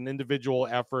here, just an individual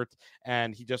effort,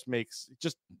 and he just makes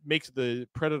the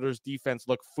Predators defense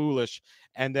look foolish,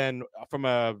 and then from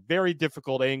a very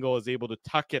difficult angle is able to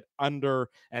tuck it under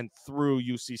and through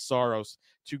UC Saros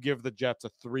to give the Jets a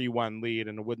 3-1 lead.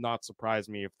 And it would not surprise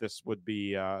me if this would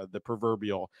be the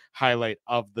proverbial highlight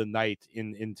of the night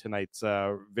in tonight's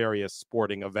various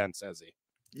sporting events, Ezzy.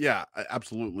 Yeah,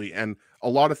 absolutely. And a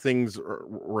lot of things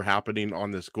were happening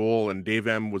on this goal, and Dave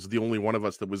M was the only one of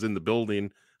us that was in the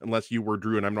building, unless you were,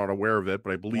 Drew, and I'm not aware of it,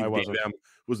 but I believe Dave M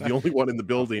was the only one in the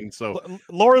building. So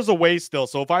Laura's away still.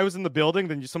 So if I was in the building,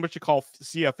 then somebody should call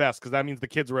CFS, because that means the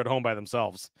kids were at home by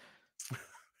themselves.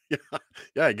 Yeah,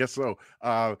 I guess so.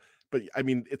 But I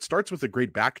mean, it starts with a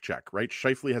great back check, right?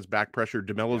 Scheifele has back pressure.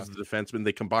 DeMello's the defenseman.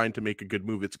 They combine to make a good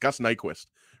move. It's Gus Nyquist,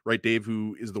 right, Dave,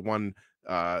 who is the one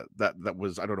that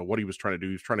was, I don't know what he was trying to do.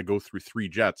 He was trying to go through 3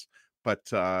 Jets, but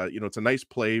it's a nice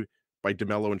play by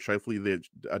DeMello and Scheifele.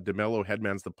 The DeMello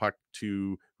headmans the puck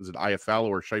to, was it Iafallo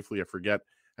or Scheifele? I forget.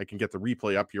 I can get the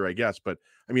replay up here, I guess. But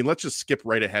I mean, let's just skip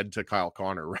right ahead to Kyle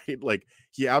Connor, right? Like,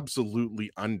 he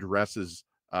absolutely undresses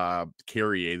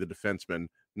Carrier, the defenseman,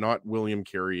 not William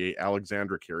Carrier,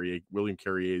 Alexandre Carrier. William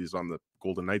Carrier is on the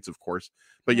Golden Knights, of course.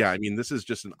 But yeah, I mean, this is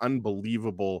just an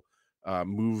unbelievable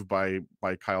move by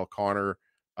Kyle Connor.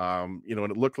 And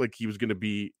it looked like he was going to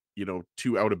be,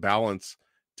 too out of balance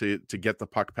to get the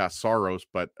puck past Saros.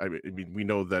 But I mean, we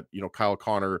know that, Kyle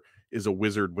Connor is a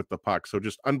wizard with the puck. So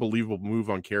just unbelievable move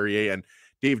on Carrier. And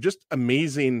Dave, just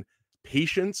amazing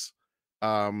patience.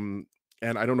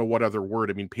 And I don't know what other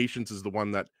word. I mean, patience is the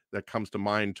one that comes to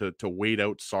mind to wait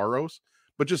out Saros,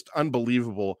 but just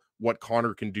unbelievable what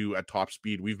Connor can do at top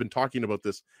speed. We've been talking about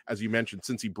this, as you mentioned,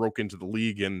 since he broke into the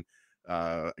league in,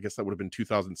 I guess that would have been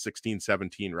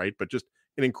 2016-17, right? But just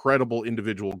an incredible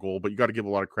individual goal, but you got to give a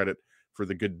lot of credit for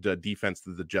the good defense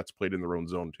that the Jets played in their own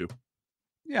zone too.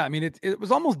 Yeah, I mean, it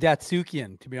was almost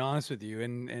Datsukian, to be honest with you,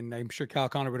 and I'm sure Kyle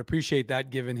Connor would appreciate that,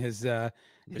 given his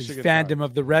fandom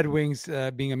of the Red Wings,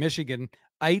 being a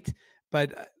Michiganite.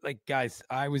 But like, guys,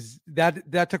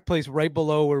 that took place right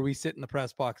below where we sit in the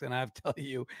press box. And I have to tell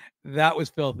you, that was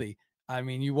filthy. I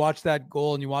mean, you watch that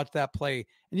goal and you watch that play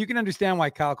and you can understand why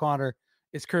Kyle Connor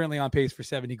is currently on pace for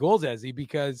 70 goals, Ezzy,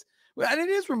 because, and it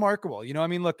is remarkable. I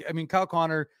mean, look, Kyle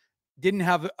Connor didn't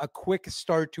have a quick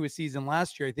start to a season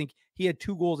last year. I think he had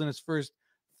 2 goals in his first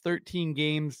 13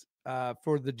 games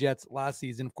for the Jets last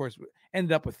season. Of course,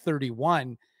 ended up with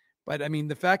 31. But I mean,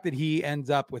 the fact that he ends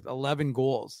up with 11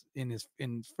 goals in his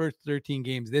first 13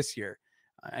 games this year,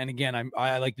 and again,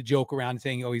 I like to joke around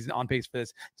saying, "Oh, he's on pace for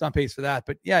this, it's on pace for that."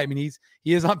 But yeah, I mean,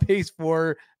 he is on pace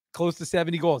for close to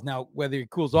 70 goals. Now, whether he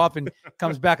cools off and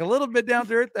comes back a little bit down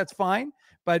to earth, that's fine.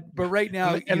 But right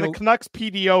now, and the Canucks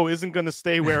PDO isn't going to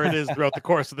stay where it is throughout the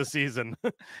course of the season.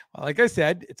 Well, like I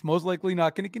said, it's most likely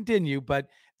not going to continue. But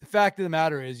the fact of the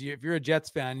matter is, if you're a Jets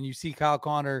fan and you see Kyle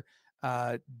Connor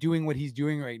doing what he's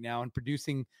doing right now and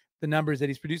producing the numbers that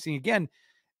he's producing, again,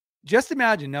 just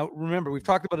imagine. Now, remember, we've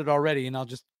talked about it already, and I'll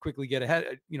just quickly get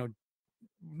ahead,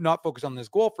 not focus on this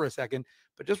goal for a second,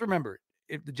 but just remember,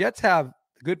 if the Jets have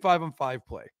a good 5-on-5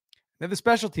 play, they have the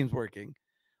special teams working,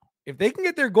 if they can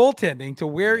get their goaltending to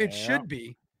where it should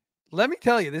be, let me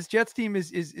tell you, this Jets team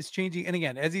is changing. And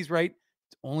again, as he's right,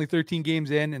 it's only 13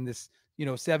 games in, and this,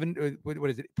 7,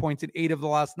 what is it, points in 8 of the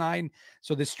last 9.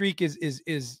 So the streak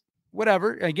is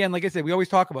whatever. Again, like I said, we always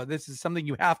talk about this is something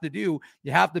you have to do.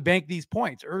 You have to bank these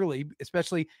points early,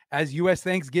 especially as U.S.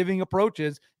 Thanksgiving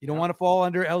approaches. You don't want to fall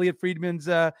under Elliot Friedman's,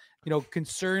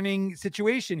 concerning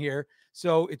situation here.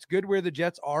 So it's good where the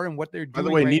Jets are and what they're doing. By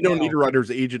the way, right Nino now.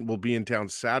 Niederreiter's agent will be in town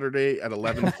Saturday at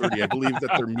 11:30. I believe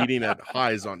that they're meeting at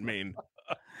Highs on Main.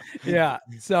 Yeah.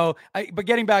 So, but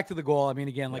getting back to the goal, I mean,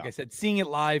 again, like I said, seeing it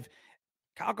live,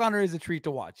 Kyle Connor is a treat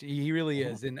to watch. He really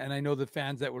is. And I know the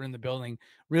fans that were in the building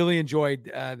really enjoyed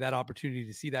that opportunity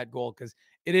to see that goal, because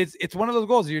it's one of those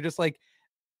goals you're just like,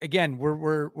 again,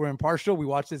 we're impartial. We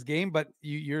watch this game, but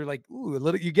you're like,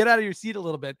 ooh, you get out of your seat a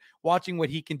little bit watching what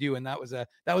he can do. And that was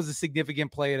a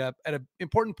significant play at an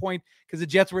important point, because the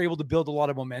Jets were able to build a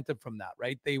lot of momentum from that,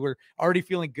 right? They were already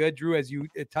feeling good, Drew, as you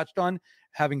touched on,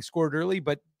 having scored early,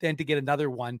 but then to get another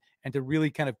one and to really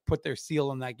kind of put their seal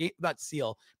on that game, not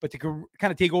seal, but to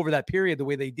kind of take over that period the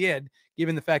way they did,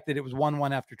 given the fact that it was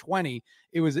 1-1 after 20,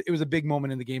 it was a big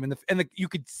moment in the game. And you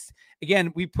could,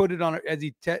 again, we put it on, as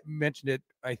he mentioned it,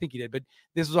 I think he did, but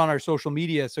this was on our social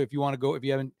media. So if you want to go, if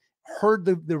you haven't heard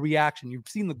the reaction, you've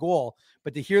seen the goal,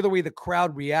 but to hear the way the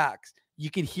crowd reacts, you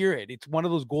can hear it. It's one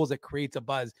of those goals that creates a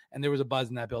buzz, and there was a buzz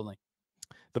in that building.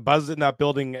 The buzz in that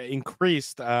building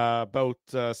increased about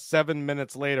 7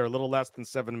 minutes later, a little less than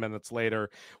 7 minutes later,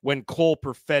 when Cole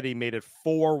Perfetti made it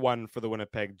 4-1 for the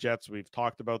Winnipeg Jets. We've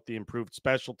talked about the improved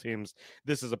special teams.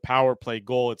 This is a power play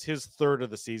goal. It's his 3rd of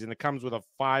the season. It comes with a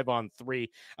 5-on-3,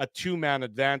 a 2-man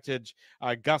advantage.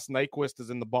 Gus Nyquist is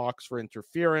in the box for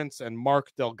interference, and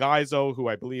Mark Del Gaizo, who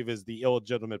I believe is the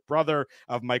illegitimate brother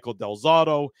of Michael Del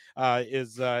Zotto,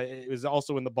 is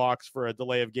also in the box for a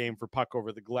delay of game for puck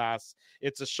over the glass.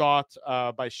 It's a shot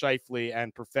by Scheifele,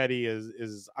 and Perfetti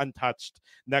is untouched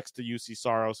next to UC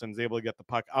Saros and is able to get the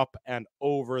puck up and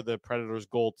over the Predators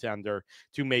goaltender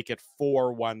to make it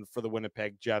 4-1 for the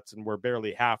Winnipeg Jets. And we're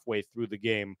barely halfway through the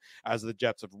game as the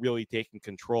Jets have really taken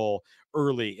control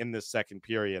early in this second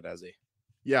period, Ezzy.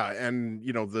 Yeah, and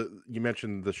you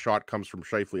mentioned the shot comes from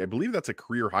Scheifele. I believe that's a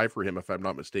career high for him, if I'm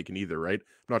not mistaken, either, right?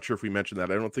 I'm not sure if we mentioned that.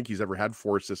 I don't think he's ever had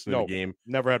 4 assists in a game.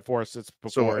 Never had 4 assists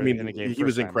before. So I mean, in a game he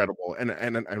was incredible, and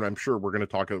I'm sure we're going to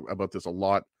talk about this a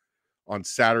lot on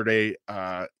Saturday.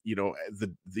 The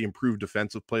improved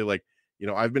defensive play. Like,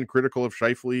 I've been critical of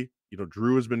Scheifele.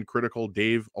 Drew has been critical.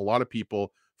 Dave, a lot of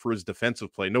people, for his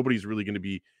defensive play. Nobody's really going to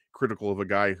be critical of a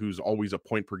guy who's always a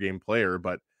point per game player,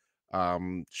 but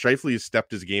Scheifele has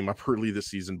stepped his game up early this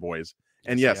season, boys.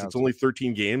 And yes, it's only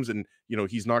 13 games, and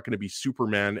he's not going to be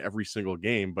Superman every single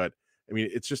game, but I mean,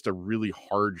 it's just a really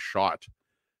hard shot.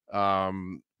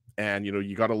 And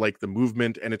you got to like the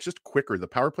movement, and it's just quicker. The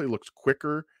power play looks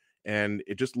quicker, and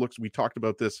it just looks, we talked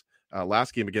about this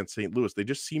last game against St. Louis. They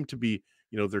just seem to be,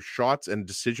 their shots and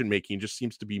decision making just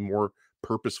seems to be more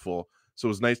purposeful. So it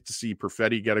was nice to see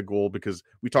Perfetti get a goal, because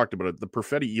we talked about it. The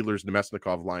Perfetti, Ehlers,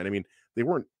 Nemesnikov line, I mean, they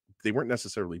weren't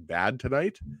necessarily bad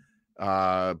tonight,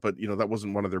 but that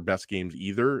wasn't one of their best games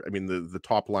either. I mean, the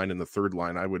top line and the third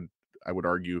line, I would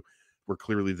argue, were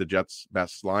clearly the Jets'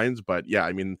 best lines. But yeah,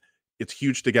 I mean, it's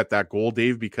huge to get that goal,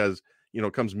 Dave, because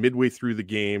it comes midway through the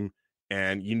game,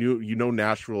 and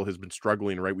Nashville has been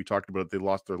struggling, right? We talked about it. They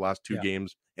lost their last 2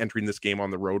 games entering this game on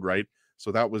the road, right?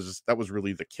 So that was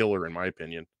really the killer, in my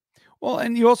opinion. Well,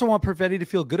 and you also want Perfetti to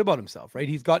feel good about himself, right?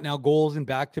 He's got now goals in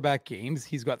back-to-back games.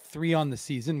 He's got 3 on the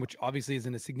season, which obviously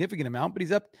isn't a significant amount, but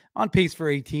he's up on pace for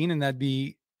 18, and that'd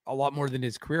be a lot more than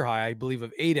his career high, I believe,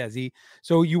 of 8 as he.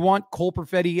 So you want Cole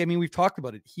Perfetti. I mean, we've talked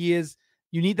about it. You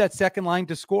need that second line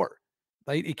to score.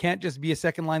 Right? It can't just be a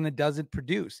second line that doesn't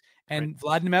produce. And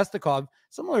Vlad Nemestikov,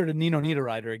 similar to Nino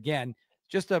Niederreiter, again,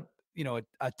 just a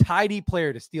tidy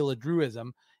player to steal a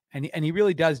Druism. And he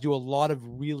really does do a lot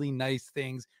of really nice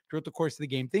things throughout the course of the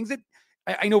game. Things that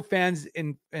I know fans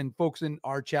and folks in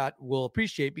our chat will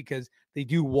appreciate because they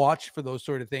do watch for those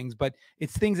sort of things, but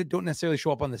it's things that don't necessarily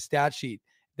show up on the stat sheet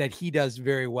that he does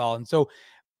very well. And so,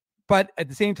 but at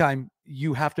the same time,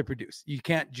 you have to produce. You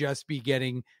can't just be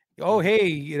getting, oh,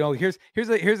 hey, here's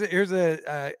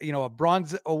a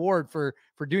bronze award for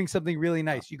doing something really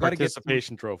nice. You got to get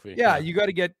participation trophy. Yeah, you got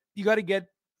to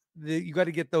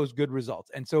get those good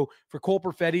results. And so for Cole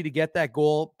Perfetti to get that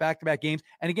goal back-to-back games,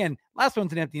 and again, last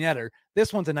one's an empty netter.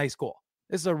 This one's a nice goal.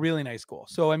 This is a really nice goal.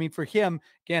 So, I mean, for him,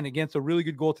 again, against a really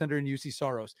good goaltender in UC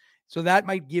Saros. So that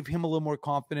might give him a little more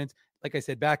confidence. Like I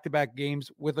said, back-to-back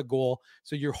games with a goal.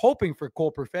 So you're hoping for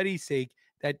Cole Perfetti's sake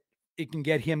that it can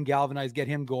get him galvanized, get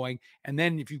him going. And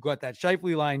then if you've got that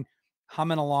Scheifele line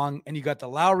humming along and you got the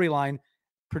Lowry line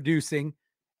producing,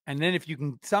 and then if you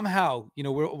can somehow,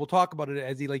 we'll talk about it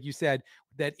as like you said,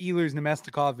 that Ehlers,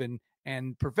 Nemestikov,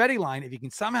 and Perfetti line, if you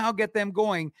can somehow get them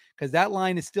going, because that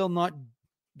line is still not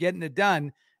getting it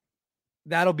done,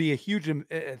 that'll be a huge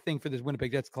thing for this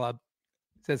Winnipeg Jets club,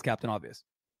 says Captain Obvious.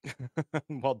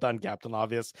 Well done, Captain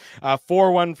Obvious.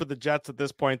 4-1 for the Jets at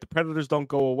this point. The Predators don't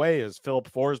go away as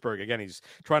Philip Forsberg. Again, he's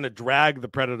trying to drag the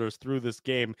Predators through this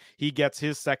game. He gets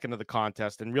his second of the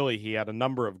contest, and really he had a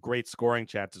number of great scoring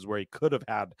chances where he could have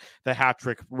had the hat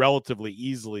trick relatively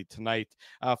easily tonight.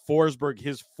 Forsberg,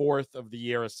 his 4th of the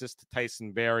year, assist to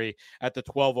Tyson Barrie at the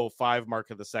 12:05 mark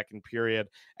of the second period.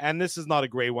 And this is not a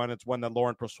great one. It's one that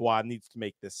Laurent Brossoit needs to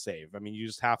make this save. I mean, you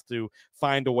just have to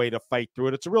find a way to fight through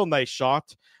it. It's a real nice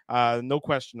shot. No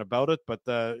question about it, but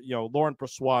Laurent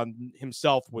Brossoit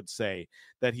himself would say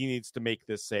that he needs to make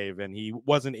this save, and he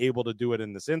wasn't able to do it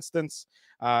in this instance,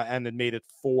 and it made it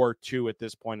 4-2 at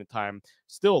this point in time.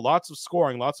 Still lots of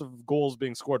scoring, lots of goals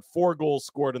being scored. 4 goals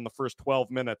scored in the first 12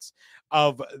 minutes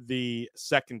of the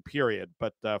second period,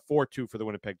 but 4-2 for the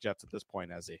Winnipeg Jets at this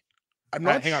point, Ezzy. I'm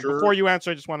not hang sure. on. Before you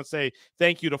answer, I just want to say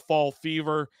thank you to Fall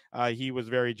Fever. He was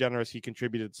very generous. He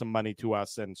contributed some money to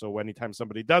us. And so anytime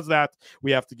somebody does that, we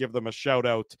have to give them a shout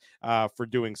out for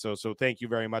doing so. So thank you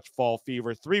very much, Fall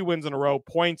Fever. 3 wins in a row,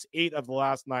 points 8 of the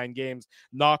last 9 games.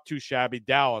 Not too shabby.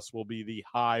 Dallas will be the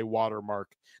high water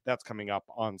mark. That's coming up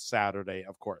on Saturday,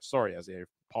 of course. Sorry, as I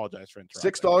apologize for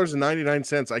interrupting.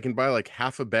 $6.99. I can buy like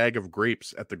half a bag of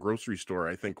grapes at the grocery store,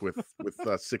 I think, with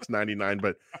 $6.99.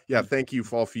 But yeah, thank you,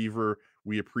 Fall Fever.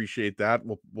 We appreciate that.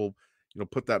 We'll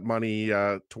put that money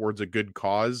towards a good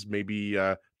cause, maybe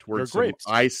towards some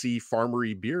icy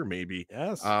farmery beer, maybe.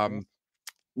 Yes.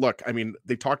 Look, I mean,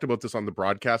 they talked about this on the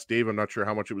broadcast, Dave. I'm not sure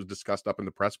how much it was discussed up in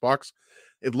the press box.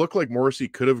 It looked like Morrissey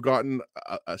could have gotten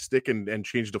a stick and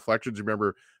changed deflections.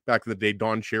 Remember back in the day,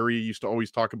 Don Cherry used to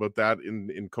always talk about that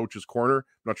in Coach's Corner. I'm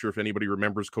not sure if anybody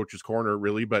remembers Coach's Corner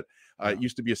really, but it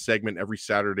used to be a segment every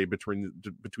Saturday between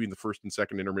the first and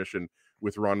second intermission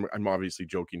with Ron. I'm obviously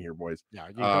joking here, boys. Yeah,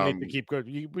 you don't need to keep good.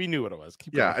 We knew what it was.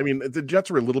 Keep going. I mean, the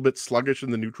Jets were a little bit sluggish in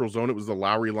the neutral zone. It was the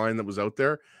Lowry line that was out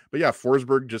there. But yeah,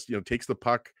 Forsberg just, takes the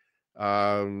puck,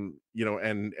 and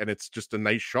it's just a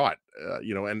nice shot,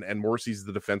 and Morrissey's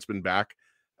the defenseman back.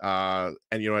 And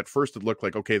at first it looked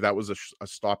like, okay, that was a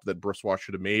stop that Brossoit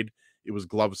should have made. It was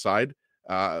glove side.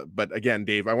 But again,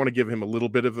 Dave, I want to give him a little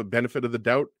bit of a benefit of the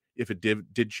doubt if it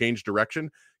did change direction.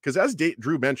 Because as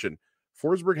Drew mentioned,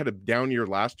 Forsberg had a down year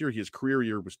last year. His career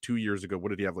year was 2 years ago. What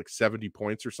did he have? Like 70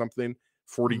 points or something,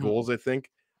 40 goals, I think,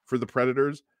 for the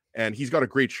Predators. And he's got a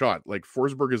great shot. Like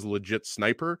Forsberg is a legit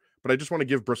sniper, but I just want to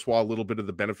give Brossoit a little bit of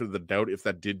the benefit of the doubt if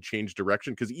that did change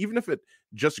direction. Because even if it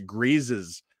just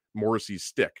grazes Morrissey's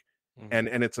stick, and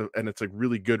it's a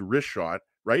really good wrist shot,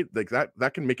 right? Like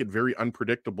that can make it very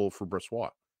unpredictable for Brossoit.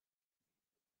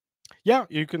 Yeah,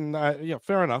 you can.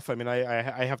 Fair enough. I mean,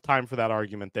 I have time for that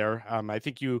argument there. I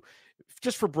think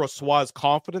just for Brossoit's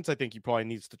confidence, I think he probably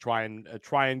needs to try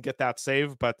and get that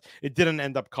save, but it didn't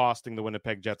end up costing the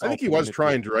Winnipeg Jets. I think he was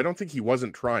trying, Drew. I don't think he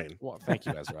wasn't trying. Well, thank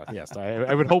you, Ezra. Yes,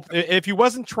 I would hope if he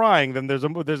wasn't trying, then there's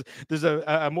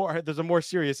a more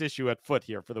serious issue at foot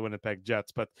here for the Winnipeg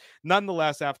Jets. But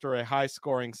nonetheless, after a high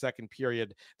scoring second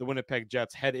period, the Winnipeg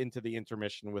Jets head into the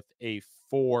intermission with a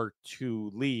 4-2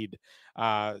 lead.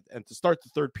 And to start the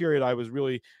third period, I was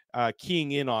really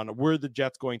keying in on, were the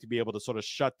Jets going to be able to sort of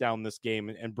shut down this game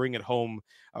and bring it home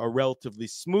relatively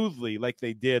smoothly like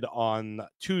they did on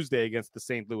Tuesday against the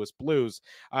St. Louis Blues.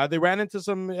 They ran into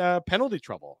some penalty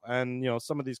trouble, and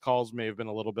some of these calls may have been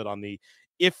a little bit on the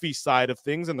iffy side of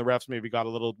things, and the refs maybe got a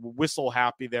little whistle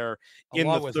happy there in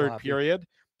the third period.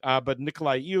 But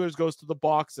Nikolai Ehlers goes to the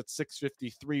box at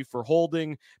 6:53 for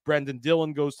holding. Brendan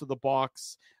Dillon goes to the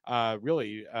box. What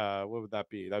would that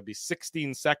be? That would be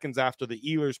 16 seconds after the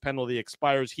Ehlers penalty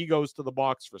expires. He goes to the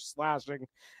box for slashing.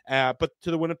 But to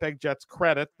the Winnipeg Jets'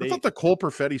 credit, I thought the Cole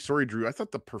Perfetti, sorry, Drew, I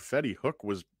thought the Perfetti hook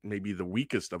was maybe the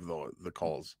weakest of the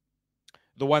calls.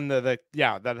 The one that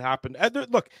happened.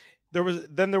 Look, there was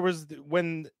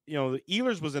when the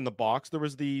Ehlers was in the box, there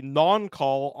was the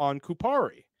non-call on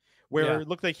Kupari, where it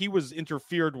looked like he was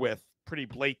interfered with pretty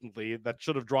blatantly. That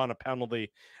should have drawn a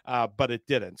penalty, but it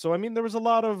didn't. So, I mean, there was a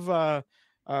lot of,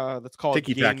 let's call it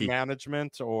game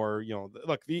management, or,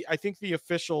 I think the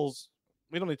officials,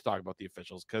 we don't need to talk about the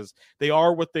officials because they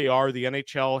are what they are. The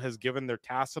NHL has given their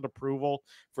tacit approval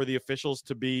for the officials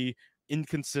to be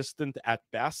inconsistent at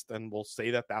best, and we'll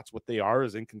say that that's what they are,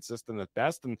 is inconsistent at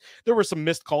best. And there were some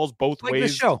missed calls both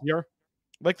ways here.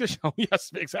 Like the show, yes,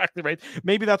 exactly right.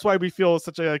 Maybe that's why we feel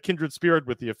such a kindred spirit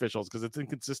with the officials, because it's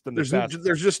inconsistent.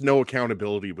 There's just no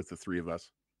accountability with the three of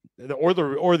us, or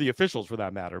the officials for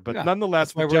that matter. But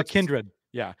nonetheless, we're kindred.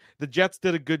 Yeah, the Jets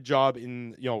did a good job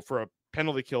in for a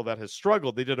penalty kill that has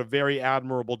struggled. They did a very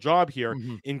admirable job here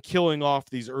in killing off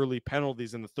these early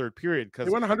penalties in the third period. Because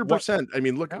they went 100%. I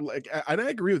mean, look, and I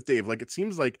agree with Dave. Like, it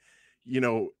seems like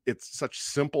it's such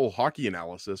simple hockey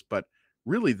analysis, but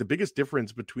really the biggest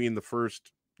difference between the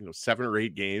first 7 or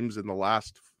 8 games and the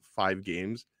last 5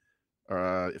 games,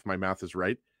 if my math is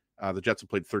right, the Jets have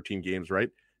played 13 games, right?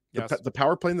 Yes. The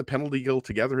power play and the penalty kill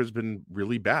together has been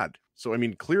really bad. So, I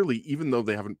mean, clearly, even though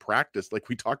they haven't practiced, like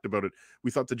we talked about it, we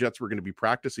thought the Jets were going to be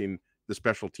practicing the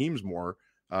special teams more.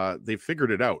 They figured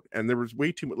it out. And there was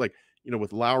way too much, like,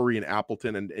 with Lowry and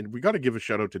Appleton, and we got to give a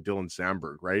shout out to Dylan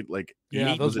Samberg, right? Like,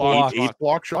 those 8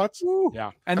 block shots. Woo.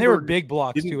 Yeah. And they were big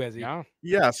blocks too, as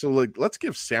Yeah. So, like, let's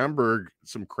give Samberg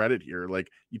some credit here.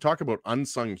 Like, you talk about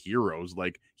unsung heroes.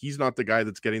 Like, he's not the guy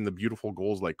that's getting the beautiful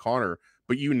goals like Connor,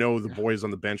 but the boys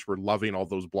on the bench were loving all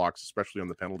those blocks, especially on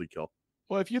the penalty kill.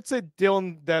 Well, if you'd said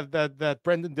Dylan that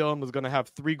Brendan Dillon was going to have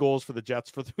 3 goals for the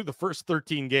Jets through the first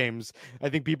 13 games, I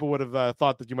think people would have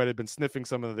thought that you might have been sniffing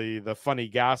some of the funny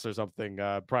gas or something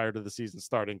prior to the season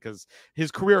starting, because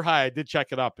his career high, I did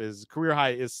check it up, his career high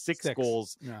is 6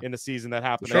 goals in a season that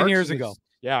happened 10 years ago.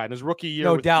 Yeah, in his rookie year.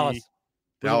 No, Dallas.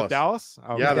 Dallas?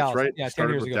 Oh, yeah, that's right. Yeah, 10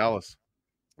 years ago. Dallas.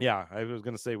 Yeah, I was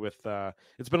going to say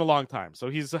it's been a long time. So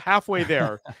he's halfway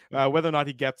there. Whether or not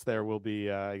he gets there will be,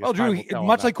 I guess. Well, Drew,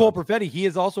 much like Cole Perfetti, he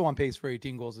is also on pace for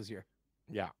 18 goals this year.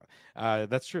 Yeah,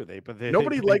 that's true.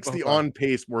 Nobody likes the on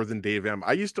pace more than Dave M.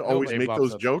 I used to always make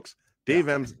those jokes. Dave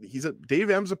M's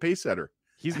a pace setter.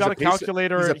 He's got a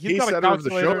calculator. He's a pace setter of the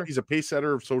show. He's a pace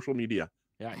setter of social media.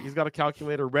 Yeah, he's got a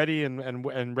calculator ready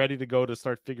and ready to go to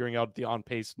start figuring out the on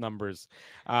pace numbers.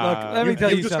 Look, let me tell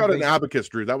you just something. got an abacus,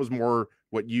 Drew. That was more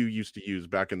what you used to use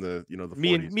back in the the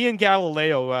 40s. Me and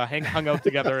Galileo hung out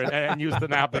together and used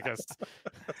an abacus.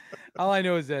 All I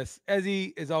know is this: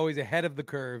 Ezzy is always ahead of the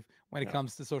curve when it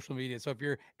comes to social media. So if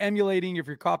you're emulating, if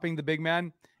you're copying the big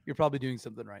man, you're probably doing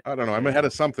something right. I don't know. I'm ahead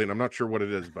of something. I'm not sure what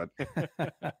it is, but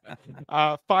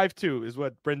 5-2 is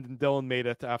what Brendan Dillon made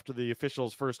it after the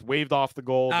officials first waved off the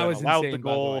goal, then allowed the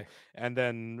goal, and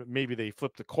then maybe they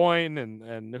flipped a coin,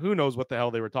 and who knows what the hell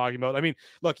they were talking about. I mean,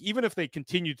 look, even if they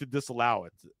continued to disallow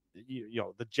it,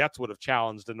 the Jets would have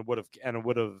challenged, and it would have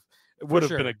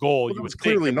been a goal. Well, it was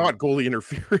clearly not goalie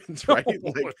interference, right?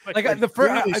 Like the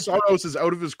first Saros is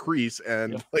out of his crease,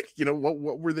 and what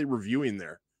were they reviewing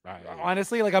there?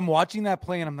 Honestly, like, I'm watching that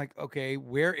play and I'm like, okay,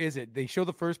 where is it? They show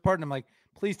the first part and I'm like,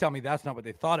 please tell me that's not what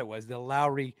they thought it was. The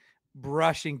Lowry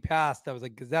brushing past. I was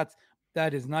like, because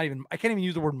that is not even, I can't even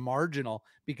use the word marginal,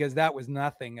 because that was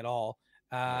nothing at all.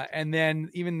 And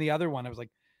then even the other one, I was like,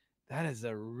 that is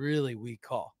a really weak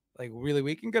call, like really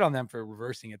weak, and good on them for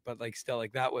reversing it. But like, still,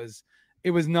 like, it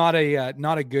was not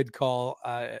a good call.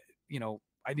 I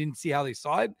didn't see how they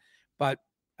saw it, but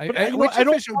do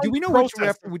we know which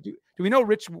ref would do? Do we know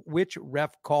which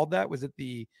ref called that? Was it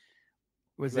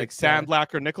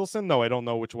Sandlak or Nicholson? No, I don't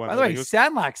know which one. By the way,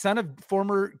 Sandlak, son of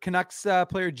former Canucks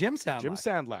player Jim Sandlak. Jim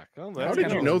Sandlak. Oh, how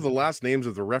did you know the last names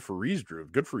of the referees, Drew?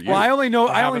 Good for you. Well, I only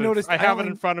noticed. I have it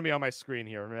in front of me on my screen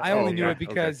here. I only knew it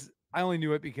because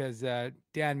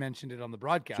Dan mentioned it on the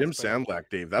broadcast. Jim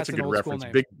Sandlak, Dave. That's a good reference.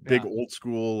 Big old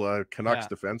school Canucks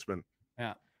defenseman.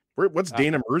 Yeah. What's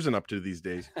Dana Merzen up to these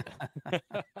days?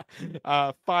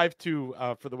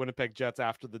 5-2 for the Winnipeg Jets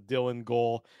after the Dillon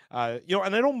goal. And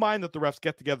I don't mind that the refs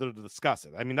get together to discuss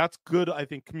it. I mean, that's good, I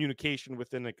think, communication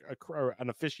within an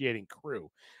officiating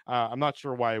crew. I'm not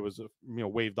sure why it was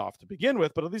waved off to begin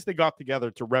with, but at least they got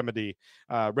together to remedy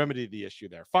the issue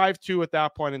there. 5-2 at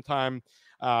that point in time.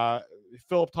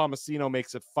 Philip Tomasino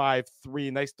makes it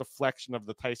 5-3. Nice deflection of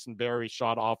the Tyson Barrie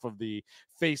shot off of the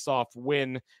face-off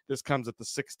win. This comes at the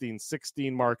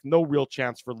 16-16 mark. No real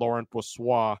chance for Laurent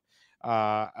Boussois.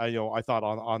 I thought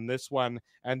on this one,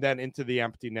 and then into the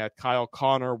empty net, Kyle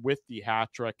Connor with the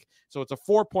hat trick. So it's a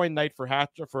 4-point night for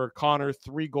Connor,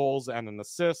 3 goals and an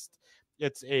assist.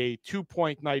 It's a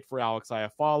 2-point night for Alex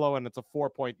Iafallo, and it's a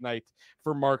 4-point night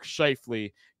for Mark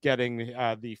Scheifele, getting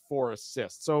the 4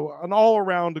 assists. So an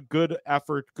all-around good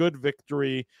effort, good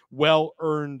victory,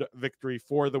 well-earned victory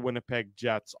for the Winnipeg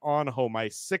Jets on home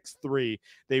ice. 6-3,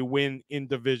 they win in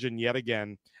division yet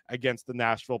again against the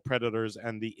Nashville Predators,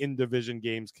 and the in-division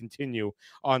games continue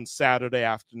on Saturday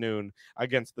afternoon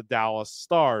against the Dallas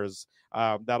Stars.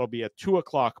 That'll be a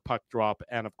 2:00 puck drop,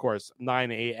 and of course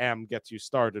 9 a.m. gets you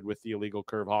started with the Illegal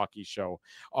Curve Hockey Show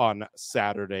on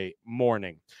Saturday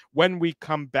morning. When we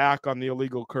come back on the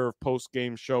Illegal Curve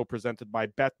post-game show presented by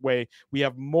Betway, we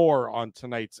have more on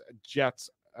tonight's Jets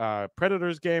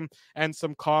Predators game and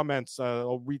some comments.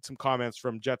 I'll read some comments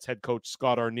from Jets head coach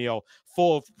Scott Arniel,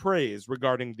 full of praise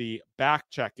regarding the back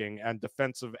checking and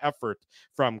defensive effort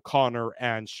from Connor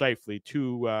and Scheifele.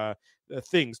 Two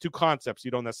concepts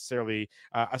you don't necessarily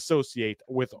associate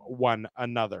with one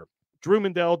another. Drew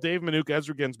Mindell, Dave Manouk,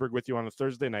 Ezra Ginsburg with you on a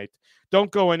Thursday night.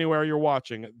 Don't go anywhere. You're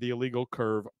watching the Illegal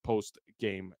Curve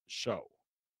post-game show.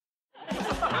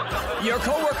 Your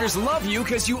coworkers love you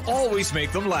because you always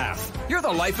make them laugh. You're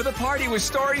the life of the party with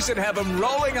stories that have them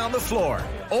rolling on the floor.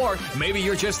 Or maybe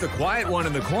you're just the quiet one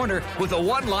in the corner with the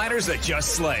one-liners that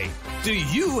just slay. Do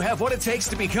you have what it takes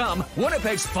to become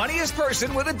Winnipeg's funniest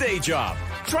person with a day job?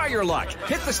 Try your luck.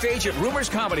 Hit the stage at Rumors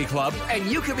Comedy Club, and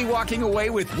you could be walking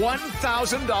away with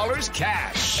 $1,000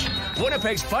 cash.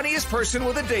 Winnipeg's funniest person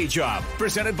with a day job.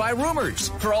 Presented by Rumors.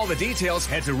 For all the details,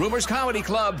 head to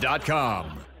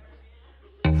rumorscomedyclub.com.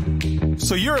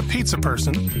 So you're a pizza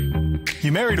person,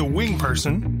 you married a wing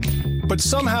person, but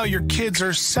somehow your kids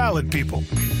are salad people.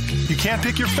 You can't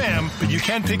pick your fam, but you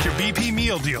can pick your BP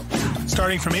meal deal,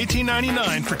 starting from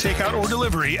 $18.99 for takeout or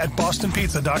delivery at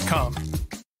bostonpizza.com.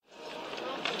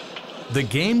 The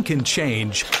game can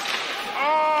change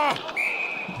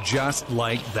just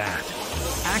like that.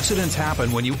 Accidents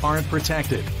happen when you aren't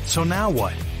protected. So now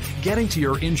what? Getting to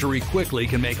your injury quickly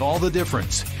can make all the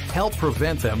difference. Help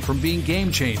prevent them from being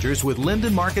game changers with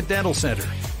Linden Market Dental Center.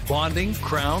 Bonding,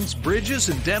 crowns, bridges,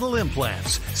 and dental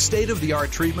implants.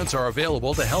 State-of-the-art treatments are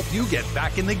available to help you get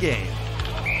back in the game.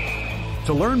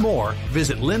 To learn more,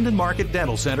 visit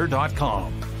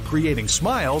LindenMarketDentalCenter.com. Creating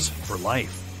smiles for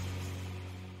life.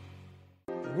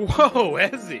 Whoa,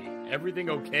 Ezzy,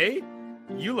 everything okay?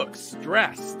 You look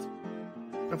stressed.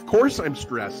 Of course I'm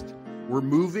stressed. We're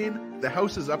moving, the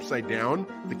house is upside down,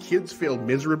 the kids failed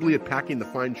miserably at packing the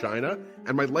fine china,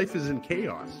 and my life is in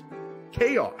chaos.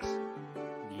 Chaos!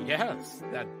 Yes,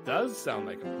 that does sound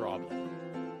like a problem.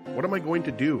 What am I going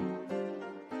to do?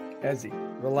 Ezzy,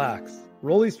 relax.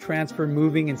 Rolly's Transfer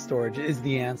Moving and Storage is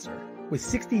the answer. With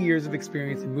 60 years of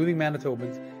experience in moving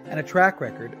Manitobans and a track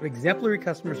record of exemplary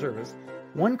customer service,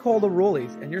 one call to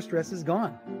Rolly's and your stress is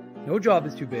gone. No job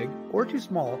is too big or too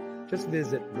small. Just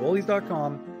visit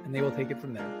Rollies.com and they will take it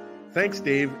from there. Thanks,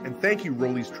 Dave, and thank you,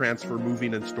 Rollies Transfer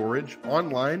Moving and Storage,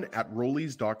 online at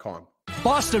Rollies.com.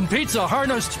 Boston Pizza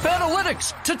harnessed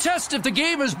Fanalytics to test if the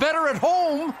game is better at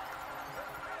home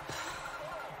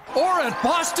or at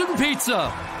Boston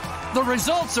Pizza. The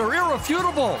results are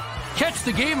irrefutable. Catch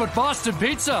the game at Boston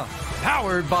Pizza,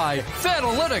 powered by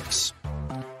Fanalytics.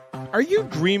 Are you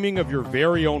dreaming of your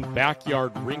very own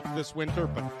backyard rink this winter,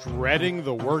 but dreading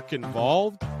the work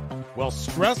involved? Well,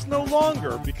 stress no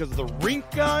longer, because the Rink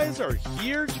Guys are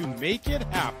here to make it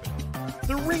happen.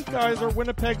 The Rink Guys are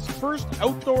Winnipeg's first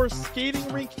outdoor skating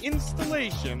rink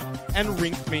installation and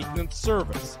rink maintenance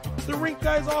service. The Rink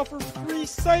Guys offer free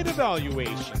site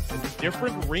evaluations and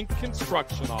different rink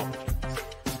construction options.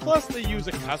 Plus, they use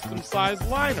a custom-sized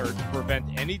liner to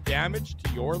prevent any damage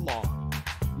to your lawn.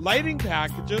 Lighting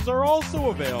packages are also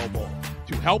available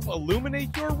to help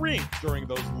illuminate your rink during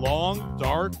those long,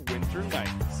 dark winter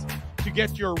nights. To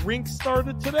get your rink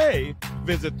started today,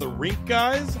 visit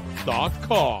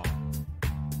therinkguys.com.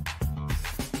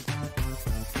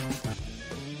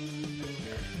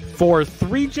 For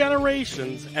 3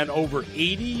 generations and over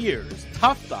 80 years,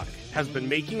 Tough Duck has been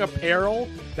making apparel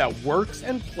that works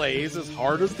and plays as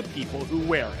hard as the people who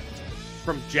wear it.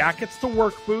 From jackets to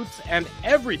work boots and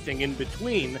everything in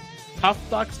between, Tough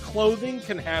Duck's clothing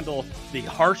can handle the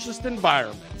harshest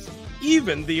environments,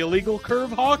 even the illegal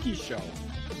curve hockey show.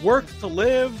 Work to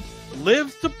live,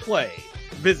 live to play.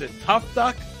 Visit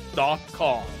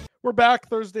toughduck.com. We're back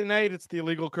Thursday night. It's the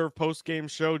Illegal Curve post-game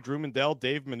show. Drew Mandel,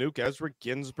 Dave Manouk, Ezra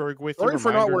Ginsburg with you. Sorry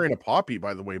for not wearing a poppy,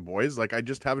 by the way, boys. Like, I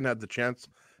just haven't had the chance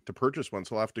to purchase one,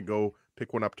 so I'll have to go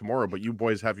pick one up tomorrow. But you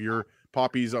boys have your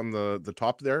poppies on the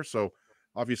top there, so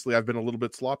obviously I've been a little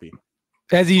bit sloppy.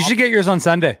 Ezzy, you should get yours on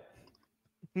Sunday.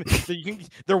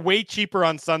 They're way cheaper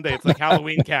on Sunday. It's like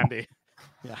Halloween candy.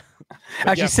 Yeah.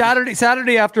 Actually,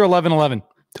 Saturday after 11:11.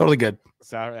 Totally good.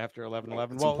 Saturday after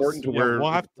 11:11. It's important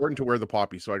to wear the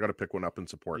poppy, so I got to pick one up and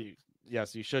support.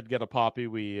 Yes, you should get a poppy.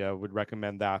 We would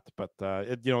recommend that, but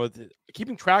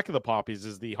keeping track of the poppies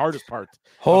is the hardest part.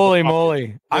 Holy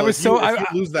moly! Well, if you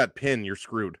lose that pin, you're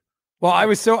screwed. Well, I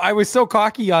was so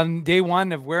cocky on day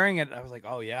one of wearing it. I was like,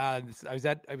 oh yeah.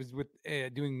 I was with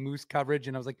doing Moose coverage,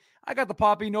 and I was like, I got the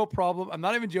poppy, no problem. I'm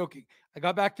not even joking. I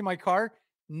got back to my car,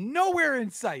 nowhere in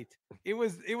sight. It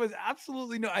was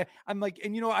absolutely no. I'm like,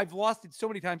 and I've lost it so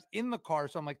many times in the car,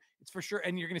 so I'm like, it's for sure.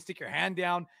 And you're gonna stick your hand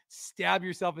down, stab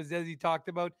yourself, as he talked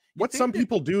about. What some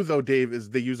people do though, Dave, is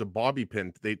they use a bobby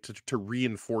pin to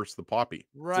reinforce the poppy.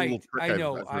 Right. I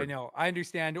know. I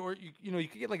understand. Or you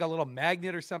could get like a little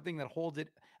magnet or something that holds it.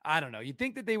 I don't know. You'd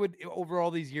think that they would, over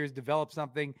all these years, develop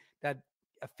something that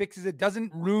fixes it,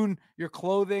 doesn't ruin your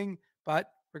clothing. But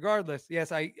regardless,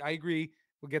 yes, I agree.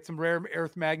 We'll get some rare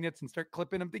earth magnets and start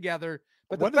clipping them together.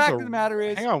 But the fact of the matter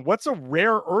is, hang on, what's a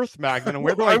rare earth magnet, and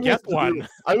where do I get one?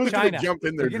 I was going to jump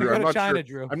in there, Drew.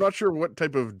 Drew. I'm not sure what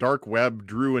type of dark web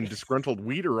Drew and disgruntled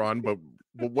weed are on, but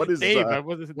what is Dave?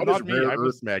 What is rare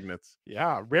earth magnets?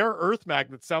 Yeah, rare earth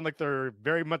magnets sound like they're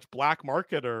very much black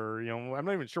market, or I'm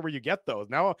not even sure where you get those.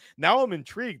 Now I'm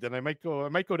intrigued, and I might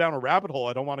go down a rabbit hole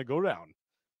I don't want to go down.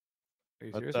 Are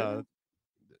you serious?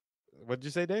 What did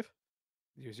you say, Dave?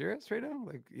 You're serious right now?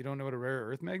 Like, you don't know what a rare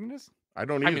earth magnet is? I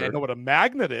don't either. I mean, I know what a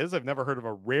magnet is. I've never heard of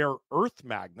a rare earth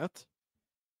magnet.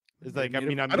 It's like,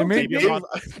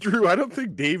 Drew, I don't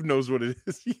think Dave knows what it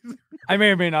is either. I may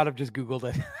or may not have just Googled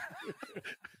it.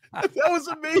 That was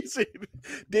amazing.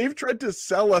 Dave tried to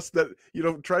sell us that,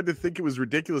 tried to think it was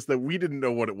ridiculous that we didn't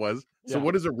know what it was. So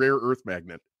what is a rare earth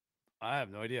magnet? I have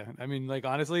no idea. I mean, like,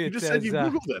 honestly, you just said you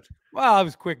Googled it. Well, I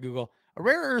was quick Google. A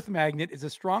rare earth magnet is a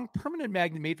strong permanent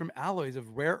magnet made from alloys of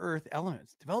rare earth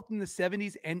elements developed in the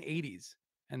 70s and 80s.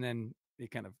 And then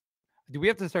do we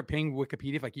have to start paying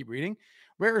Wikipedia if I keep reading?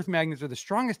 Rare earth magnets are the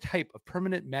strongest type of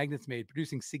permanent magnets made,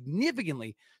 producing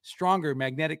significantly stronger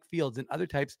magnetic fields than other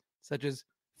types such as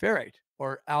ferrite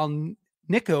or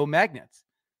alnico magnets.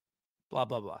 Blah,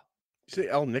 blah, blah. You say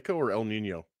El Nico or El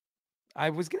Nino? I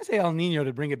was going to say El Nino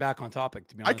to bring it back on topic,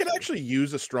 to be honest. I could actually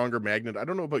use a stronger magnet. I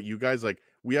don't know about you guys. Like,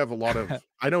 we have a lot of,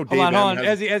 I know Dave. Hold on.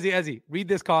 Ezzy, read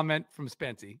this comment from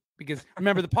Spency, because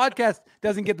remember, the podcast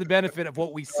doesn't get the benefit of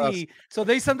what we see. So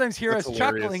they sometimes hear us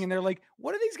chuckling and they're like,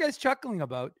 what are these guys chuckling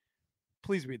about?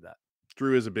 Please read that.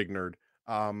 Drew is a big nerd.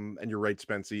 And you're right,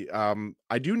 Spency.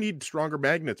 I do need stronger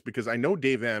magnets because I know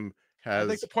Dave M has. I'd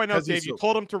like to point out, Dave, you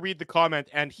told him to read the comment,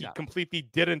 and he completely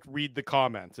didn't read the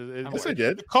comment. Yes, I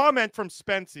did. The comment from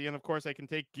Spency, and of course I can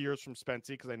take gears from Spency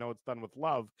because I know it's done with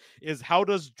love, is how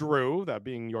does Drew, that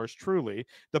being yours truly,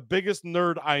 the biggest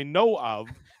nerd I know of,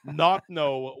 not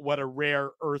know what a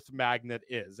rare earth magnet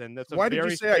is? And that's why did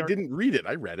you say I didn't read it?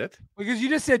 I read it. Because you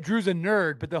just said Drew's a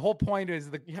nerd, but the whole point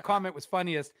is the comment was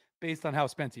funniest based on how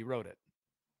Spency wrote it.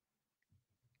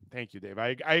 Thank you, Dave.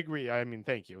 I agree. I mean,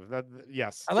 thank you.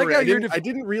 Yes. I like how I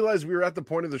didn't realize we were at the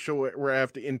point of the show where I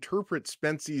have to interpret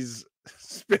Spency's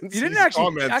you didn't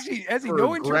actually, as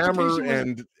no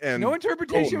interpretation no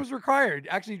interpretation was required.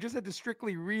 Actually, you just had to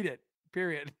strictly read it.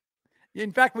 Period.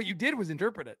 In fact, what you did was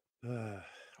interpret it.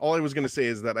 All I was going to say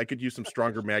is that I could use some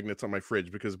stronger magnets on my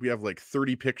fridge because we have like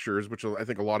 30 pictures, which I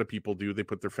think a lot of people do. They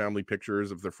put their family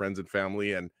pictures of their friends and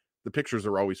family, and the pictures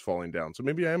are always falling down. So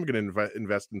maybe I am going to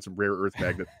invest in some rare earth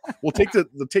magnets. We'll take the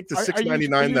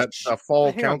 $6.99 that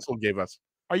Fall Council gave us.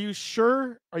 Are you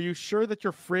sure? Are you sure that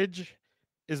your fridge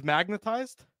is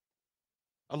magnetized?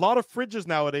 A lot of fridges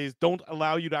nowadays don't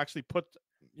allow you to actually put,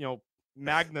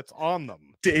 magnets on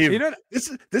them. Dave, this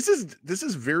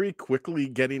is very quickly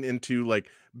getting into like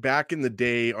back in the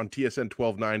day on TSN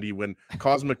 1290 when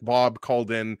Cosmic Bob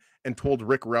called in and told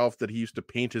Rick Ralph that he used to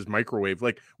paint his microwave.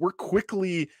 Like, we're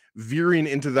quickly veering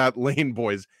into that lane,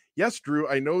 boys. Yes, Drew,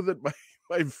 I know that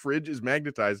my fridge is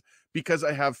magnetized because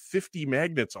I have 50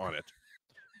 magnets on it.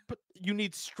 But you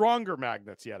need stronger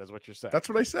magnets yet, is what you're saying. That's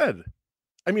what I said.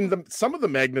 I mean, some of the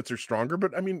magnets are stronger,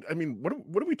 but I mean, what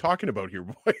are we talking about here,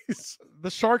 boys? The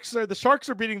Sharks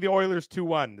are beating the Oilers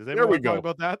 2-1. Does anyone want to talk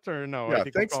about that or no? Yeah,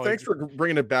 thanks for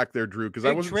bringing it back there, Drew, because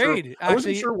I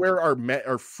wasn't sure where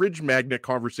our fridge magnet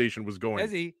conversation was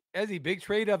going. Ezzy, big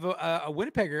trade of a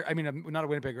Winnipegger. I mean, not a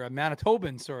Winnipegger, a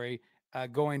Manitoban. Sorry,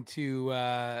 going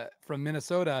to from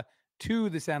Minnesota to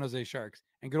the San Jose Sharks,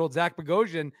 and good old Zach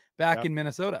Bogosian back in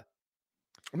Minnesota.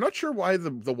 I'm not sure why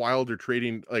the Wild are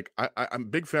trading. Like, I'm a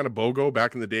big fan of Bogo.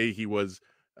 Back in the day, he was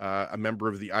a member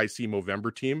of the IC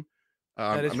Movember team.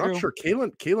 I'm not sure.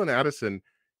 Kalen Addison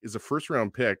is a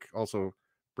first-round pick. Also,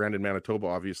 Brandon Manitoba,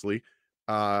 obviously.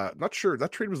 Not sure.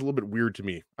 That trade was a little bit weird to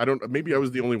me. Maybe I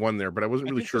was the only one there, but I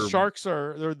wasn't really sure. The Sharks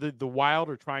the Wild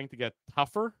are trying to get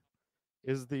tougher.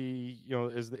 Is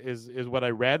what I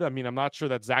read. I mean, I'm not sure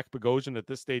that Zach Bogosian at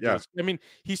this stage is. I mean,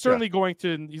 he's certainly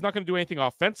he's not going to do anything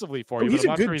offensively for you. He's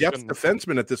a good depth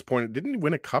defenseman at this point. Didn't he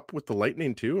win a cup with the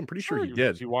Lightning too? I'm pretty sure he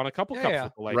did. He won a couple cups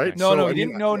with the Lightning. Right? No, he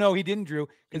didn't. No, he didn't, Drew.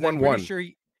 He won one. Sure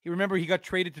he got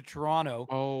traded to Toronto.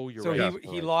 Oh, you're right.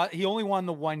 So he lost. He only won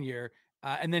the 1 year,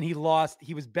 and then he lost.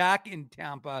 He was back in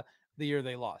Tampa the year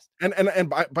they lost. And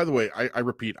by the way, I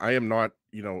repeat, I am not,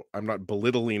 I'm not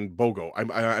belittling Bogo.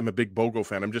 I'm a big Bogo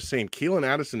fan. I'm just saying Kalen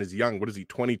Addison is young. What is he,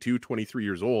 22, 23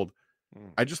 years old?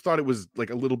 I just thought it was like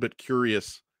a little bit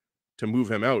curious to move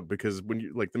him out, because when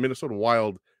you like the Minnesota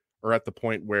Wild are at the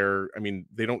point where, I mean,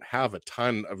 they don't have a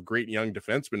ton of great young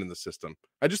defensemen in the system.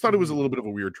 I just thought it was a little bit of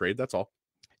a weird trade. That's all.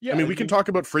 Yeah, I mean, we can talk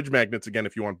about fridge magnets again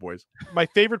if you want, boys. My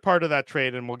favorite part of that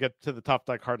trade, and we'll get to the Tough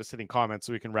Duck hardest hitting comments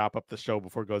so we can wrap up the show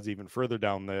before it goes even further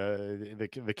down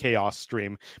the chaos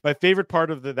stream. My favorite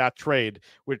part of that trade,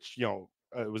 which,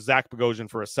 it was Zach Bogosian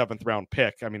for a 7th round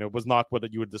pick. I mean, it was not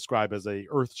what you would describe as a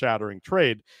earth shattering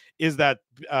trade, is that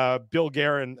Bill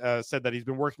Guerin said that he's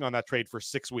been working on that trade for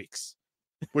 6 weeks.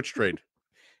 Which trade?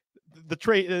 the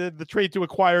trade to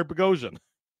acquire Bogosian.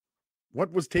 What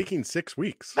was taking 6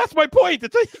 weeks? That's my point. He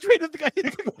traded the guy.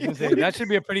 That should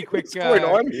be a pretty quick. What's going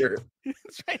on here?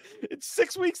 It's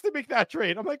 6 weeks to make that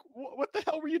trade. I'm like, what the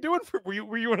hell were you doing?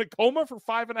 Were you in a coma for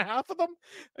 5.5 of them?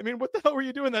 I mean, what the hell were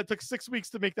you doing that took 6 weeks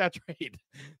to make that trade?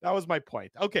 That was my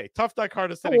point. Okay, Tough Duck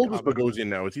hardest. How old is Bogosian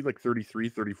now? Is he like 33,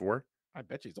 34? I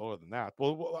bet he's older than that.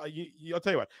 Well, I'll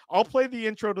tell you what. I'll play the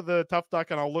intro to the Tough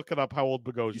Duck and I'll look it up how old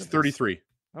Bogosian is. He's 33.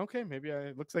 Okay, maybe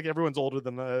it looks like everyone's older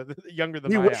than younger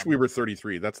than we I wish am. We were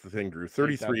 33. That's the thing, Drew.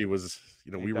 33 was,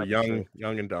 we were young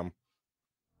and dumb.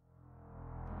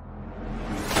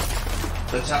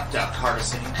 The Tough Duck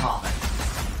hardest hitting comment.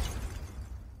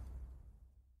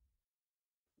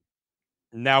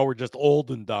 Now we're just old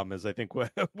and dumb, is I think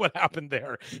what happened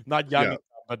there. Not young,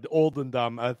 but old and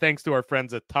dumb. Thanks to our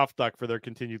friends at Tough Duck for their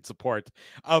continued support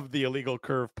of the Illegal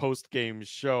Curve post-game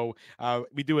show.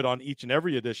 We do it on each and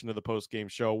every edition of the post-game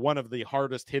show. One of the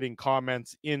hardest hitting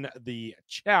comments in the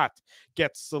chat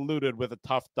gets saluted with a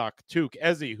Tough Duck toque.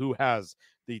 Ezzy, who has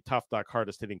the Tough Duck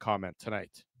hardest hitting comment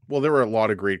tonight? Well, there were a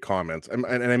lot of great comments, and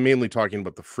I'm mainly talking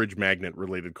about the fridge magnet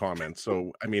related comments.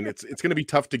 So, I mean, it's going to be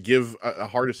tough to give a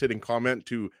hardest hitting comment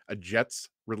to a Jets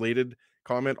related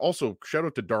comment. Also, shout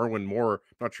out to Darwin Moore.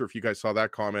 Not sure if you guys saw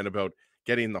that comment about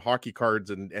getting the hockey cards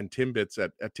and Timbits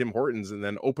at Tim Hortons and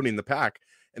then opening the pack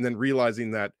and then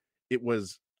realizing that it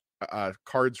was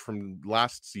cards from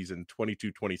last season,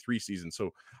 22-23 season.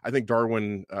 So I think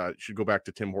Darwin should go back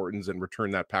to Tim Hortons and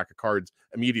return that pack of cards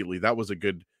immediately. That was a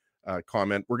good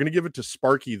comment. We're going to give it to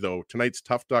Sparky, though. Tonight's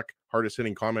Tough Duck hardest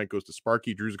hitting comment goes to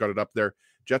Sparky. Drew's got it up there.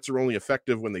 Jets are only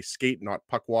effective when they skate, not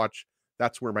puck watch.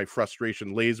 That's where my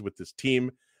frustration lays with this team.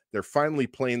 They're finally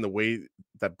playing the way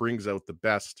that brings out the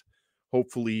best.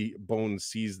 Hopefully Bones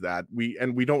sees that. We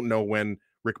don't know when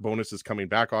Rick Bowness is coming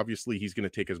back. Obviously, he's going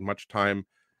to take as much time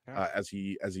as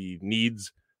he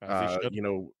needs.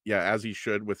 As he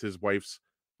should with his wife's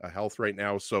health right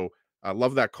now. So I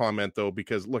love that comment, though,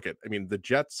 because the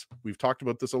Jets, we've talked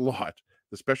about this a lot.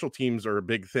 The special teams are a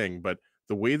big thing, but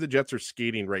the way the Jets are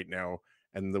skating right now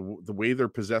and the way they're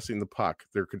possessing the puck,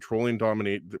 they're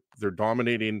they're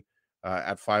dominating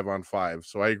at 5-on-5.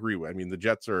 So I agree. I mean, the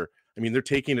Jets they're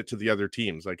taking it to the other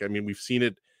teams. We've seen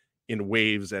it in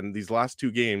waves, and these last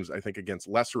 2 games, I think against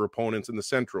lesser opponents in the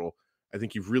Central, I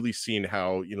think you've really seen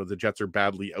how, the Jets are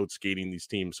badly outskating these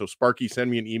teams. So Sparky, send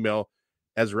me an email,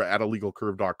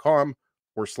 Ezra@illegalcurve.com,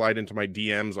 or slide into my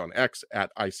DMs on X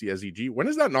at ICSEG. When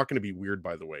is that not going to be weird,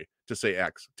 by the way, to say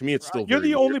X? To me, it's still you're the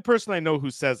weird. only person I know who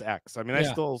says X. I mean, I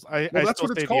that's still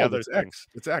what it's called. It's X.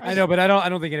 It's X. I know, but I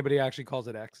don't think anybody actually calls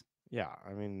it X. Yeah,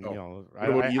 I mean, I don't.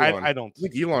 I don't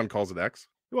think Elon calls it X.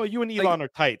 Well, you and Elon are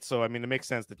tight, so I mean, it makes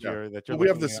sense that you're Well,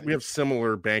 we have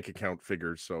similar bank account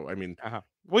figures, so I mean,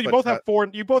 well, you both have four.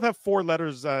 You both have four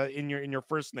letters in your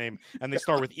first name, and they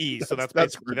start with E. So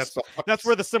that's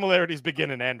where the similarities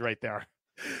begin and end, right there.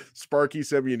 Sparky,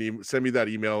 send me that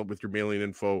email with your mailing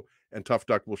info, and Tough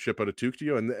Duck will ship out a toque to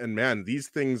you. And man, these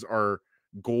things are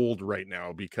gold right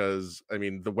now because I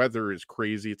mean the weather is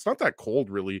crazy. It's not that cold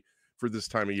really for this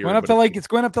time of year. It's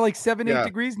going up to like 7-8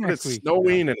 degrees next week. It's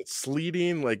snowing and it's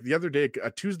sleeting. Like the other day,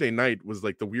 a Tuesday night was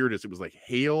like the weirdest. It was like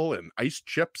hail and ice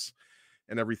chips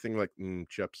and everything, like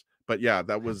chips. But yeah,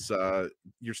 that was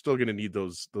you're still gonna need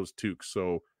those toques.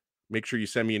 So make sure you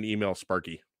send me an email,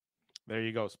 Sparky. There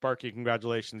you go, Sparky.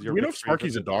 Congratulations. Do we know if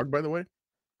Sparky's a dog, by the way?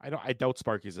 I doubt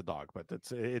Sparky's a dog, but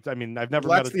it's. I mean, I've never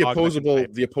met a dog.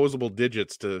 The opposable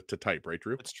digits to type, right,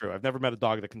 Drew? It's true. I've never met a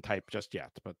dog that can type just yet.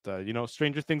 But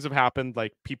stranger things have happened,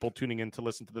 like people tuning in to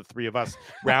listen to the three of us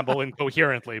ramble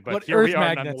incoherently. But here we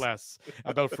are, nonetheless,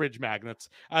 about fridge magnets.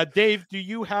 Dave, do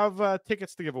you have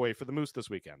tickets to give away for the Moose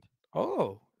this weekend?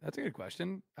 Oh, that's a good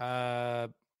question.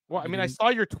 Well, I mean, I saw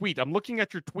your tweet. I'm looking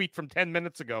at your tweet from 10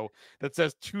 minutes ago that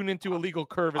says tune into Illegal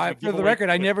Curve. For the record,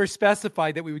 I never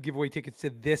specified that we would give away tickets to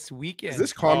this weekend. Is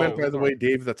this comment, by the way,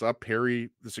 Dave, that's up Perry,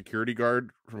 the security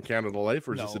guard from Canada Life,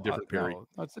 or is this a different Perry?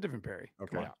 No, it's a different Perry.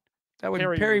 Okay. That would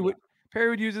Perry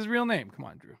would use his real name. Come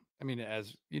on, Drew. I mean,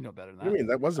 as you know better than that. I mean,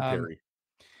 that was a Perry.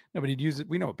 No, but he'd use it.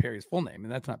 We know what Perry's full name,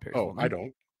 and that's not Perry's full name. I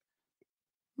don't.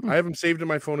 I have him saved in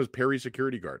my phone as Perry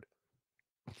Security Guard.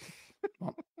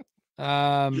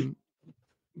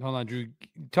 Hold on, Drew.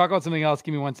 Talk about something else.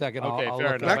 Give me 1 second. Okay, I'll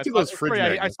fair enough. Back to those fridge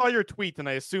magnets. I saw your tweet, and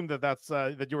I assumed that's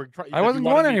that you were. I wasn't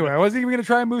going anywhere. I wasn't even going to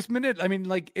try a Moose Minute. I mean,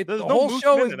 like the whole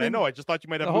show has been. I know. I just thought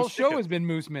you might have. The whole show has been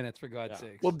Moose Minutes, for God's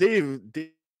sake. Well, Dave,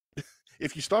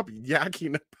 if you stop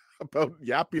yapping about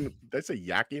yapping, did I say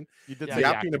yakking? You did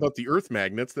yapping about the Earth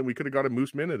magnets, then we could have got a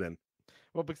Moose Minute in.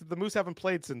 Well, because the Moose haven't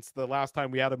played since the last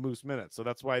time we had a Moose Minute, so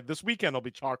that's why this weekend will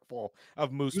be chock full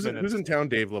of Moose Minutes. Who's in town?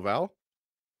 Dave Laval.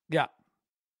 Yeah.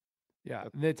 Yeah,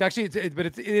 it's actually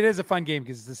it is a fun game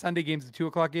because the Sunday game's the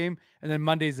 2:00 game, and then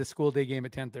Monday's the school day game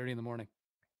at 10:30 in the morning.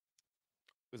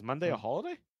 Is Monday a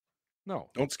holiday? No,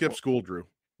 don't skip school, Drew.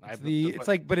 It's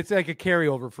like a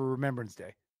carryover for Remembrance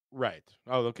Day. Right.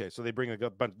 Oh, okay. So they bring a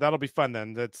good bunch. That'll be fun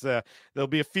then. That's there'll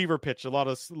be a fever pitch. A lot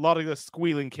of the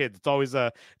squealing kids. It's always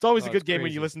a good game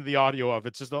when you listen to the audio of.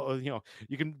 It's just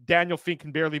Daniel Fink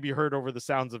can barely be heard over the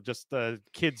sounds of just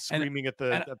kids screaming at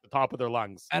the top of their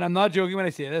lungs. And I'm not joking when I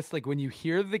say this. Like when you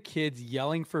hear the kids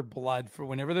yelling for blood for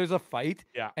whenever there's a fight.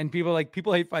 Yeah. And people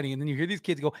hate fighting, and then you hear these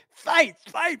kids go fight,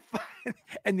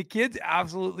 and the kids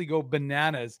absolutely go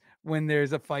bananas when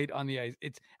there's a fight on the ice.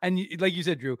 Like you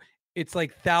said, Drew. It's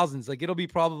like thousands. Like it'll be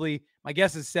probably, my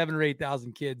guess is 7,000 or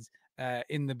 8,000 kids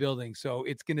in the building. So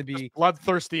it's going to be just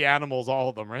bloodthirsty animals, all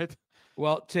of them, right?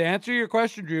 Well, to answer your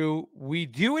question, Drew, we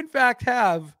do in fact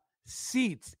have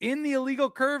seats in the illegal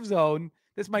curve zone.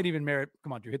 This might even merit.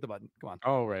 Come on, Drew, hit the button. Come on.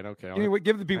 Oh, right. Okay.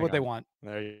 Give the people what they want.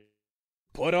 There you go.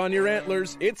 Put on your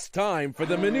antlers. It's time for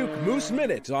the Minute Moose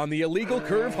Minute on the Illegal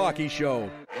Curve Hockey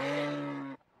Show.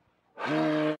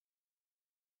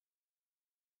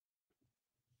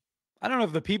 I don't know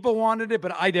if the people wanted it,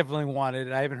 but I definitely wanted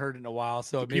it. I haven't heard it in a while,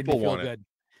 so it made me feel good.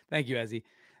 Thank you, Ezzy.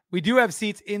 We do have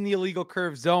seats in the illegal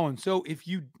curve zone. So if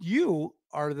you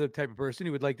are the type of person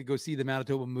who would like to go see the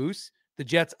Manitoba Moose, the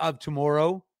Jets of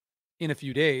tomorrow in a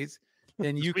few days,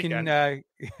 then you can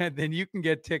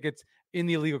get tickets in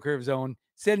the illegal curve zone.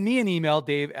 Send me an email,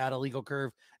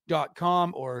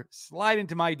 dave@illegalcurve.com, or slide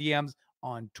into my DMs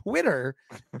on Twitter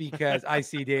because I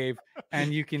see Dave,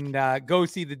 and you can go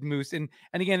see the Moose. And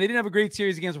again, they didn't have a great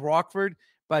series against Rockford,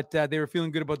 but they were feeling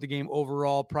good about the game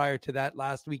overall prior to that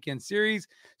last weekend series.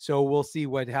 So we'll see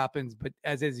what happens. But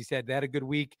as he said, they had a good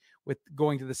week with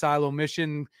going to the silo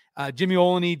mission. Jimmy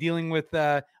Olney dealing with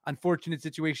unfortunate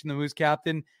situation, the Moose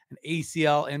captain, an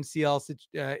ACL,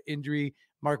 MCL injury.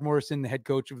 Mark Morrison, the head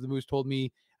coach of the Moose, told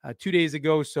me 2 days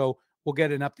ago. So we'll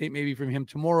get an update maybe from him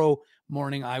tomorrow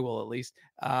morning. I will, at least,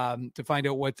 to find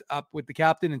out what's up with the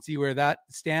captain and see where that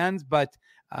stands. But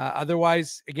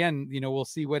otherwise, again, we'll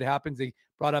see what happens. They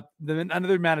brought up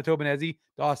another Manitoban, Ezzy,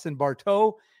 Dawson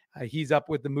Barteau. He's up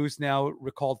with the Moose now,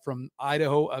 recalled from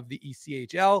Idaho of the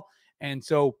ECHL. And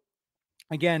so,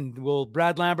 again, will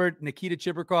Brad Lambert, Nikita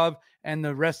Chibrikov, and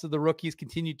the rest of the rookies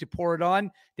continue to pour it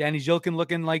on? Danny Zhilkin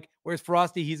looking like, where's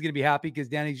Frosty? He's going to be happy because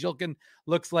Danny Zhilkin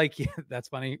looks like, that's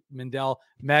funny, Mindell,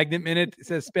 Magnet Minute,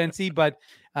 says Spency, but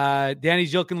Danny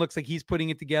Zhilkin looks like he's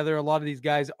putting it together. A lot of these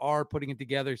guys are putting it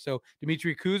together. So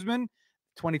Dmitry Kuzmin,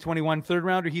 2021 third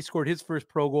rounder, he scored his first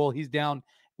pro goal. He's down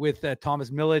with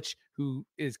Thomas Milic, who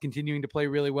is continuing to play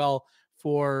really well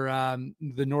for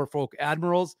the Norfolk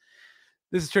Admirals.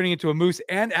 This is turning into a Moose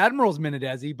and Admirals minute,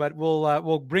 Ezzy, but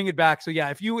we'll bring it back. So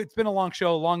yeah, it's been a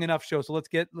long enough show. So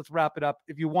let's wrap it up.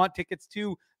 If you want tickets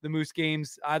to the Moose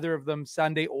games, either of them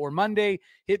Sunday or Monday,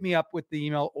 hit me up with the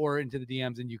email or into the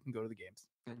DMs and you can go to the games.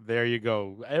 There you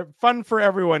go. Fun for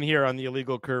everyone here on the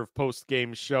Illegal Curve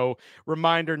post-game show.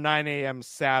 Reminder, 9 a.m.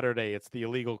 Saturday, it's the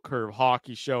Illegal Curve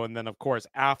hockey show. And then, of course,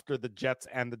 after the Jets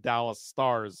and the Dallas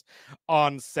Stars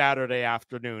on Saturday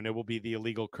afternoon, it will be the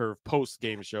Illegal Curve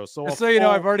post-game show. So you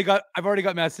know, I've already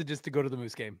got messages to go to the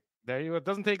Moose game. There you go. It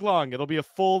doesn't take long. It'll be a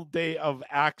full day of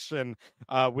action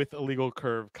with Illegal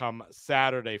Curve come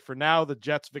Saturday. For now, the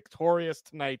Jets victorious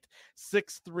tonight,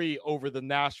 6-3 over the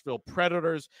Nashville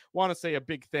Predators. Want to say a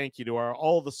big thank you to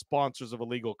all the sponsors of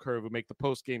Illegal Curve who make the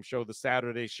post-game show, the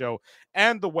Saturday show,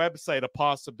 and the website a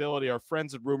possibility. Our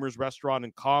friends at Rumors Restaurant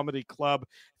and Comedy Club.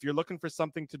 If you're looking for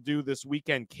something to do this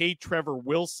weekend, K. Trevor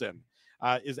Wilson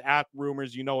is at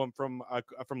Rumors. You know him from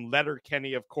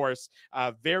Letterkenny, of course.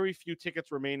 Very few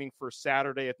tickets remaining for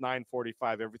Saturday at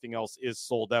 9:45. Everything else is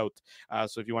sold out.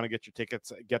 So if you want to get your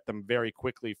tickets, get them very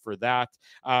quickly for that.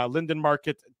 Linden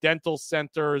Market Dental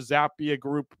Center, Zappia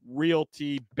Group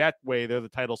Realty, Betway, they're the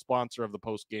title sponsor of the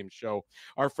post-game show.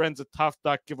 Our friends at Tough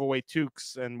Duck give away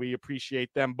toques, and we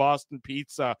appreciate them. Boston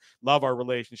Pizza, love our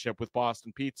relationship with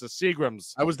Boston Pizza.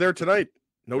 Seagram's. I was there tonight.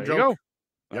 No there joke. You go.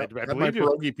 Yep. I had my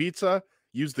pierogi pizza,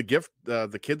 used the gift,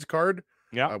 the kids card,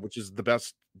 which is the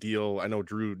best deal. I know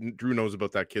Drew knows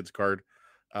about that kids card.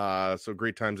 So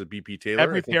great times at BP Taylor.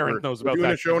 Every parent knows about that.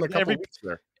 Doing a show in a couple weeks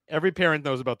there. Every parent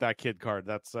knows about that kid card.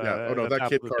 That's that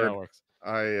kid card works.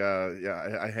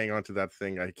 I hang on to that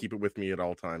thing. I keep it with me at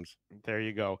all times. There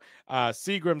you go.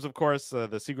 Seagram's, of course, the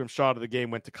Seagram shot of the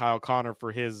game went to Kyle Connor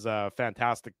for his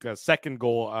fantastic second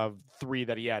goal of 3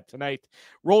 that he had tonight.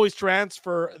 Rolly's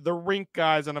transfer, the rink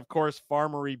guys, and of course,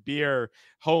 Farmery Beer,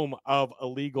 home of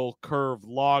Illegal Curve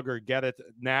Lager. Get it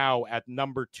now at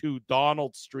number 2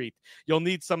 Donald Street. You'll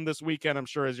need some this weekend, I'm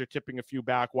sure, as you're tipping a few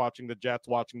back, watching the Jets,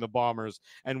 watching the Bombers,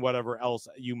 and whatever else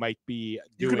you might be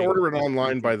doing. You can order it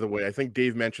online, by the way. I think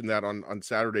Dave mentioned that on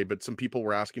Saturday, but some people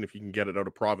were asking if you can get it out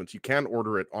of province. You can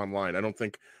order it online. I don't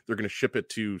think they're going to ship it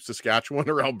to Saskatchewan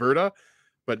or Alberta,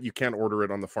 but you can order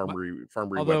it on the Farmery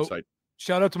website.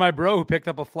 Shout out to my bro who picked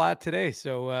up a flat today.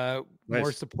 So nice.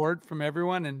 More support from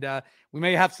everyone. And we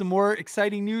may have some more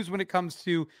exciting news when it comes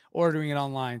to ordering it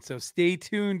online. So stay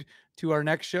tuned to our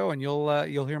next show and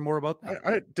you'll hear more about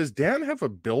that. Does Dan have a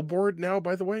billboard now,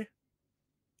 by the way?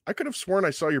 I could have sworn I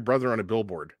saw your brother on a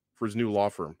billboard for his new law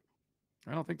firm.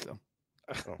 I don't think so.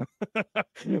 Oh.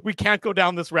 We can't go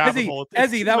down this rabbit hole.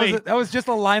 Ezzy, that was just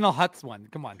a Lionel Hutz one.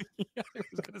 Come on. I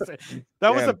was gonna say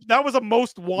that was a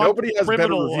most wanted. Nobody has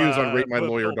better reviews on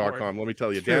RateMyLawyer.com. Let me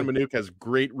tell you, Dan Manouk has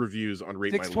great reviews on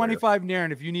Rate My Lawyer. 625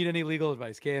 Naren. If you need any legal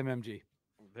advice, KMMG.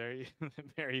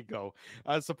 There you go.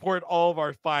 Support all of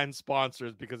our fine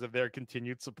sponsors because of their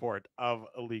continued support of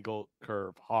Illegal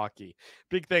Curve Hockey.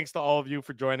 Big thanks to all of you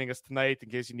for joining us tonight. In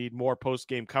case you need more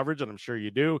post-game coverage, and I'm sure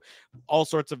you do, all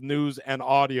sorts of news and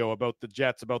audio about the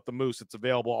Jets, about the Moose. It's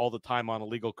available all the time on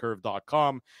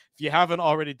illegalcurve.com. If you haven't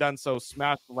already done so,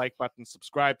 smash the like button,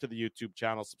 subscribe to the YouTube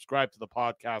channel, subscribe to the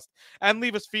podcast, and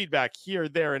leave us feedback here,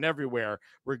 there, and everywhere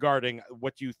regarding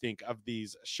what you think of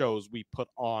these shows we put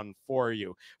on for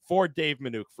you. For Dave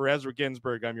Manouk, for Ezra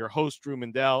Ginsburg, I'm your host, Drew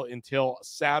Mandel. Until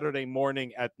Saturday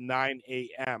morning at 9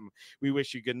 a.m., we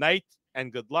wish you good night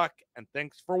and good luck, and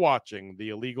thanks for watching the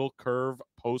Illegal Curve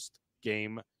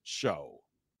post-game show.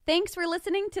 Thanks for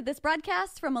listening to this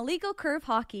broadcast from Illegal Curve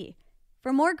Hockey.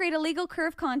 For more great Illegal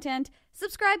Curve content,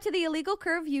 subscribe to the Illegal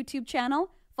Curve YouTube channel,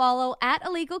 follow at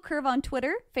Illegal Curve on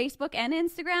Twitter, Facebook, and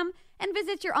Instagram, and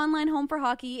visit your online home for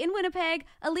hockey in Winnipeg,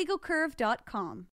 illegalcurve.com.